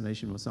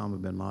assassination of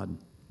Osama bin Laden?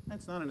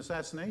 That's not an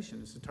assassination.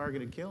 It's a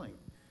targeted killing.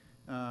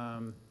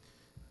 You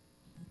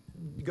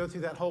go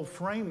through that whole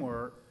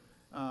framework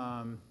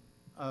of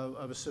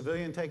a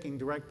civilian taking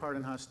direct part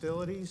in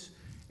hostilities,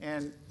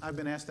 and I've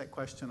been asked that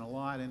question a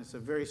lot, and it's a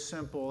very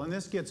simple, and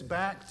this gets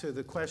back to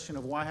the question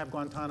of why have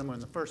Guantanamo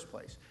in the first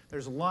place.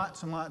 There's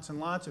lots and lots and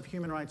lots of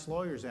human rights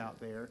lawyers out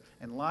there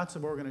and lots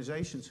of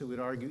organizations who would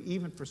argue,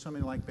 even for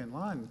somebody like bin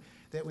Laden,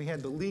 that we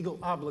had the legal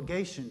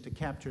obligation to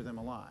capture them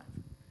alive.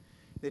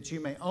 That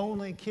you may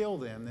only kill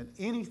them, that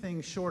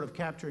anything short of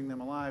capturing them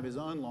alive is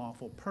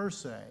unlawful per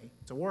se,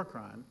 it's a war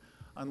crime,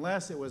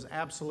 unless it was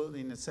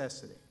absolute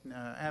necessity,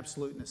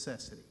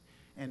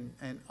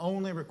 and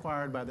only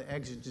required by the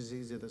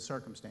exigencies of the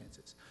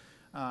circumstances.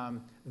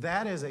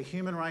 That is a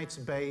human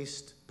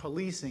rights-based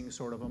policing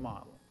sort of a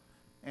model.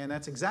 And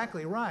that's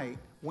exactly right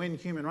when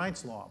human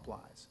rights law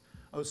applies.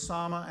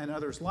 Osama and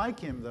others like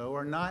him, though,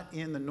 are not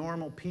in the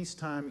normal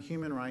peacetime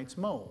human rights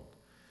mold.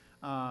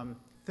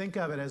 Think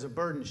of it as a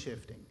burden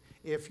shifting.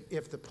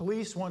 If the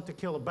police want to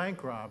kill a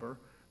bank robber,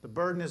 the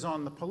burden is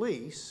on the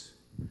police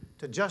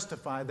to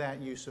justify that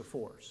use of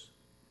force.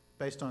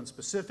 Based on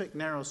specific,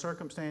 narrow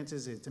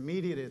circumstances, it's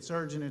immediate, it's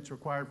urgent, it's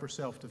required for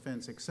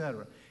self-defense,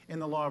 etc. In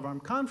the law of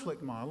armed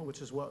conflict model,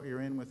 which is what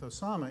you're in with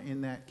Osama in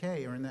that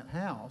K or in that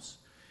house,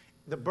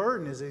 the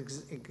burden is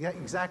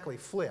exactly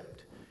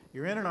flipped.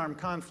 You're in an armed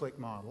conflict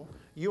model.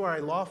 You are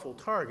a lawful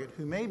target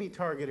who may be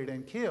targeted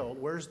and killed.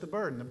 Where's the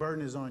burden? The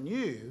burden is on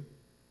you.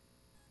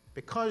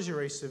 Because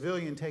you're a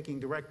civilian taking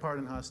direct part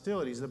in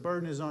hostilities, the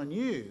burden is on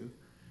you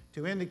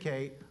to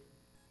indicate,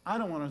 I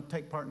don't want to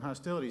take part in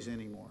hostilities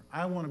anymore.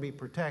 I want to be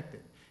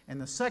protected.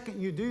 And the second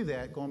you do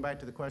that, going back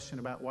to the question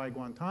about why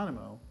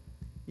Guantanamo,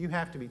 you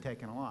have to be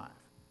taken alive.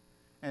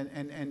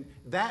 And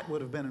that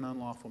would have been an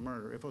unlawful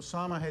murder. If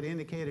Osama had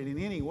indicated in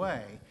any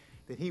way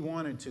that he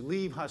wanted to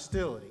leave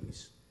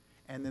hostilities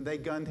and then they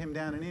gunned him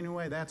down in any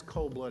way, that's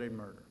cold-blooded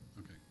murder.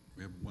 Okay,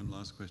 we have one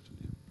last question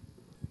here.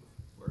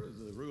 Where does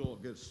the rule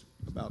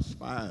about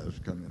spies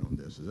come in on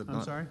this? Is it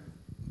I'm sorry?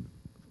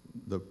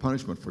 The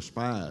punishment for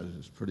spies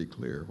is pretty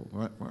clear.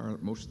 Why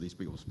aren't most of these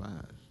people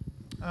spies?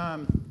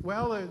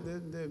 Well,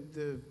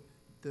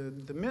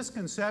 the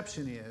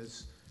misconception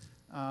is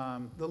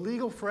the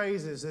legal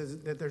phrase is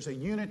that there's a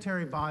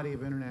unitary body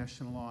of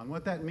international law. And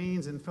what that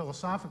means in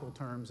philosophical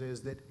terms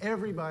is that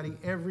everybody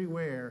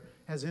everywhere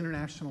has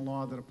international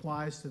law that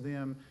applies to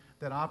them,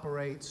 that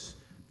operates,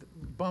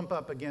 bump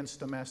up against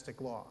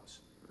domestic laws.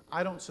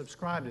 I don't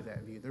subscribe to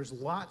that view. There's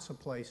lots of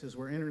places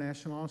where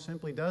international law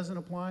simply doesn't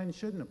apply and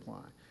shouldn't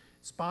apply.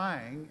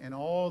 Spying and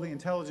all the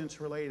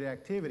intelligence-related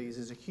activities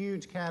is a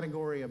huge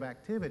category of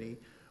activity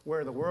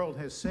where the world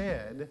has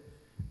said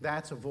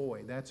that's a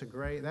void, that's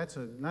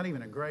not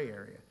even a gray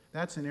area.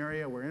 That's an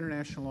area where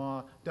international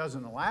law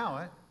doesn't allow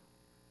it,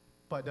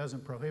 but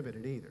doesn't prohibit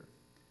it either.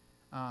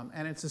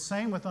 And it's the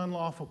same with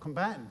unlawful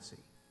combatancy.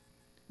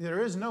 There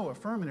is no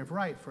affirmative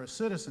right for a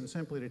citizen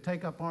simply to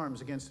take up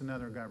arms against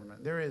another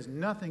government. There is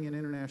nothing in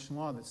international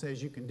law that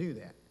says you can do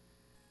that.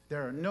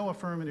 There are no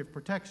affirmative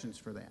protections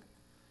for that.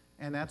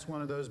 And that's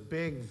one of those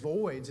big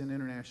voids in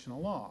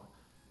international law.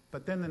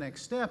 But then the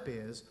next step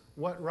is,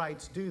 what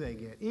rights do they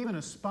get? Even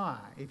a spy,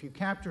 if you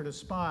captured a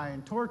spy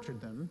and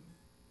tortured them,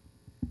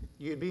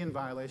 you'd be in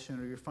violation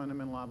of your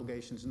fundamental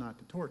obligations not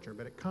to torture.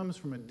 But it comes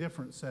from a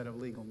different set of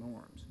legal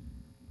norms.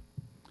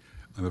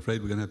 I'm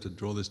afraid we're going to have to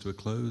draw this to a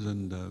close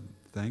and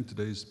thank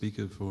today's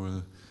speaker for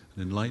an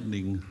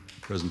enlightening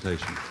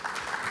presentation.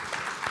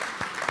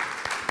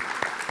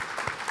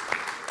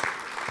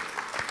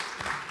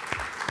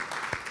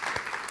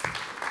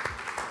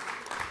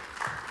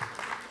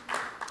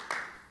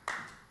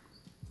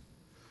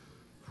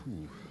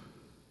 Ooh.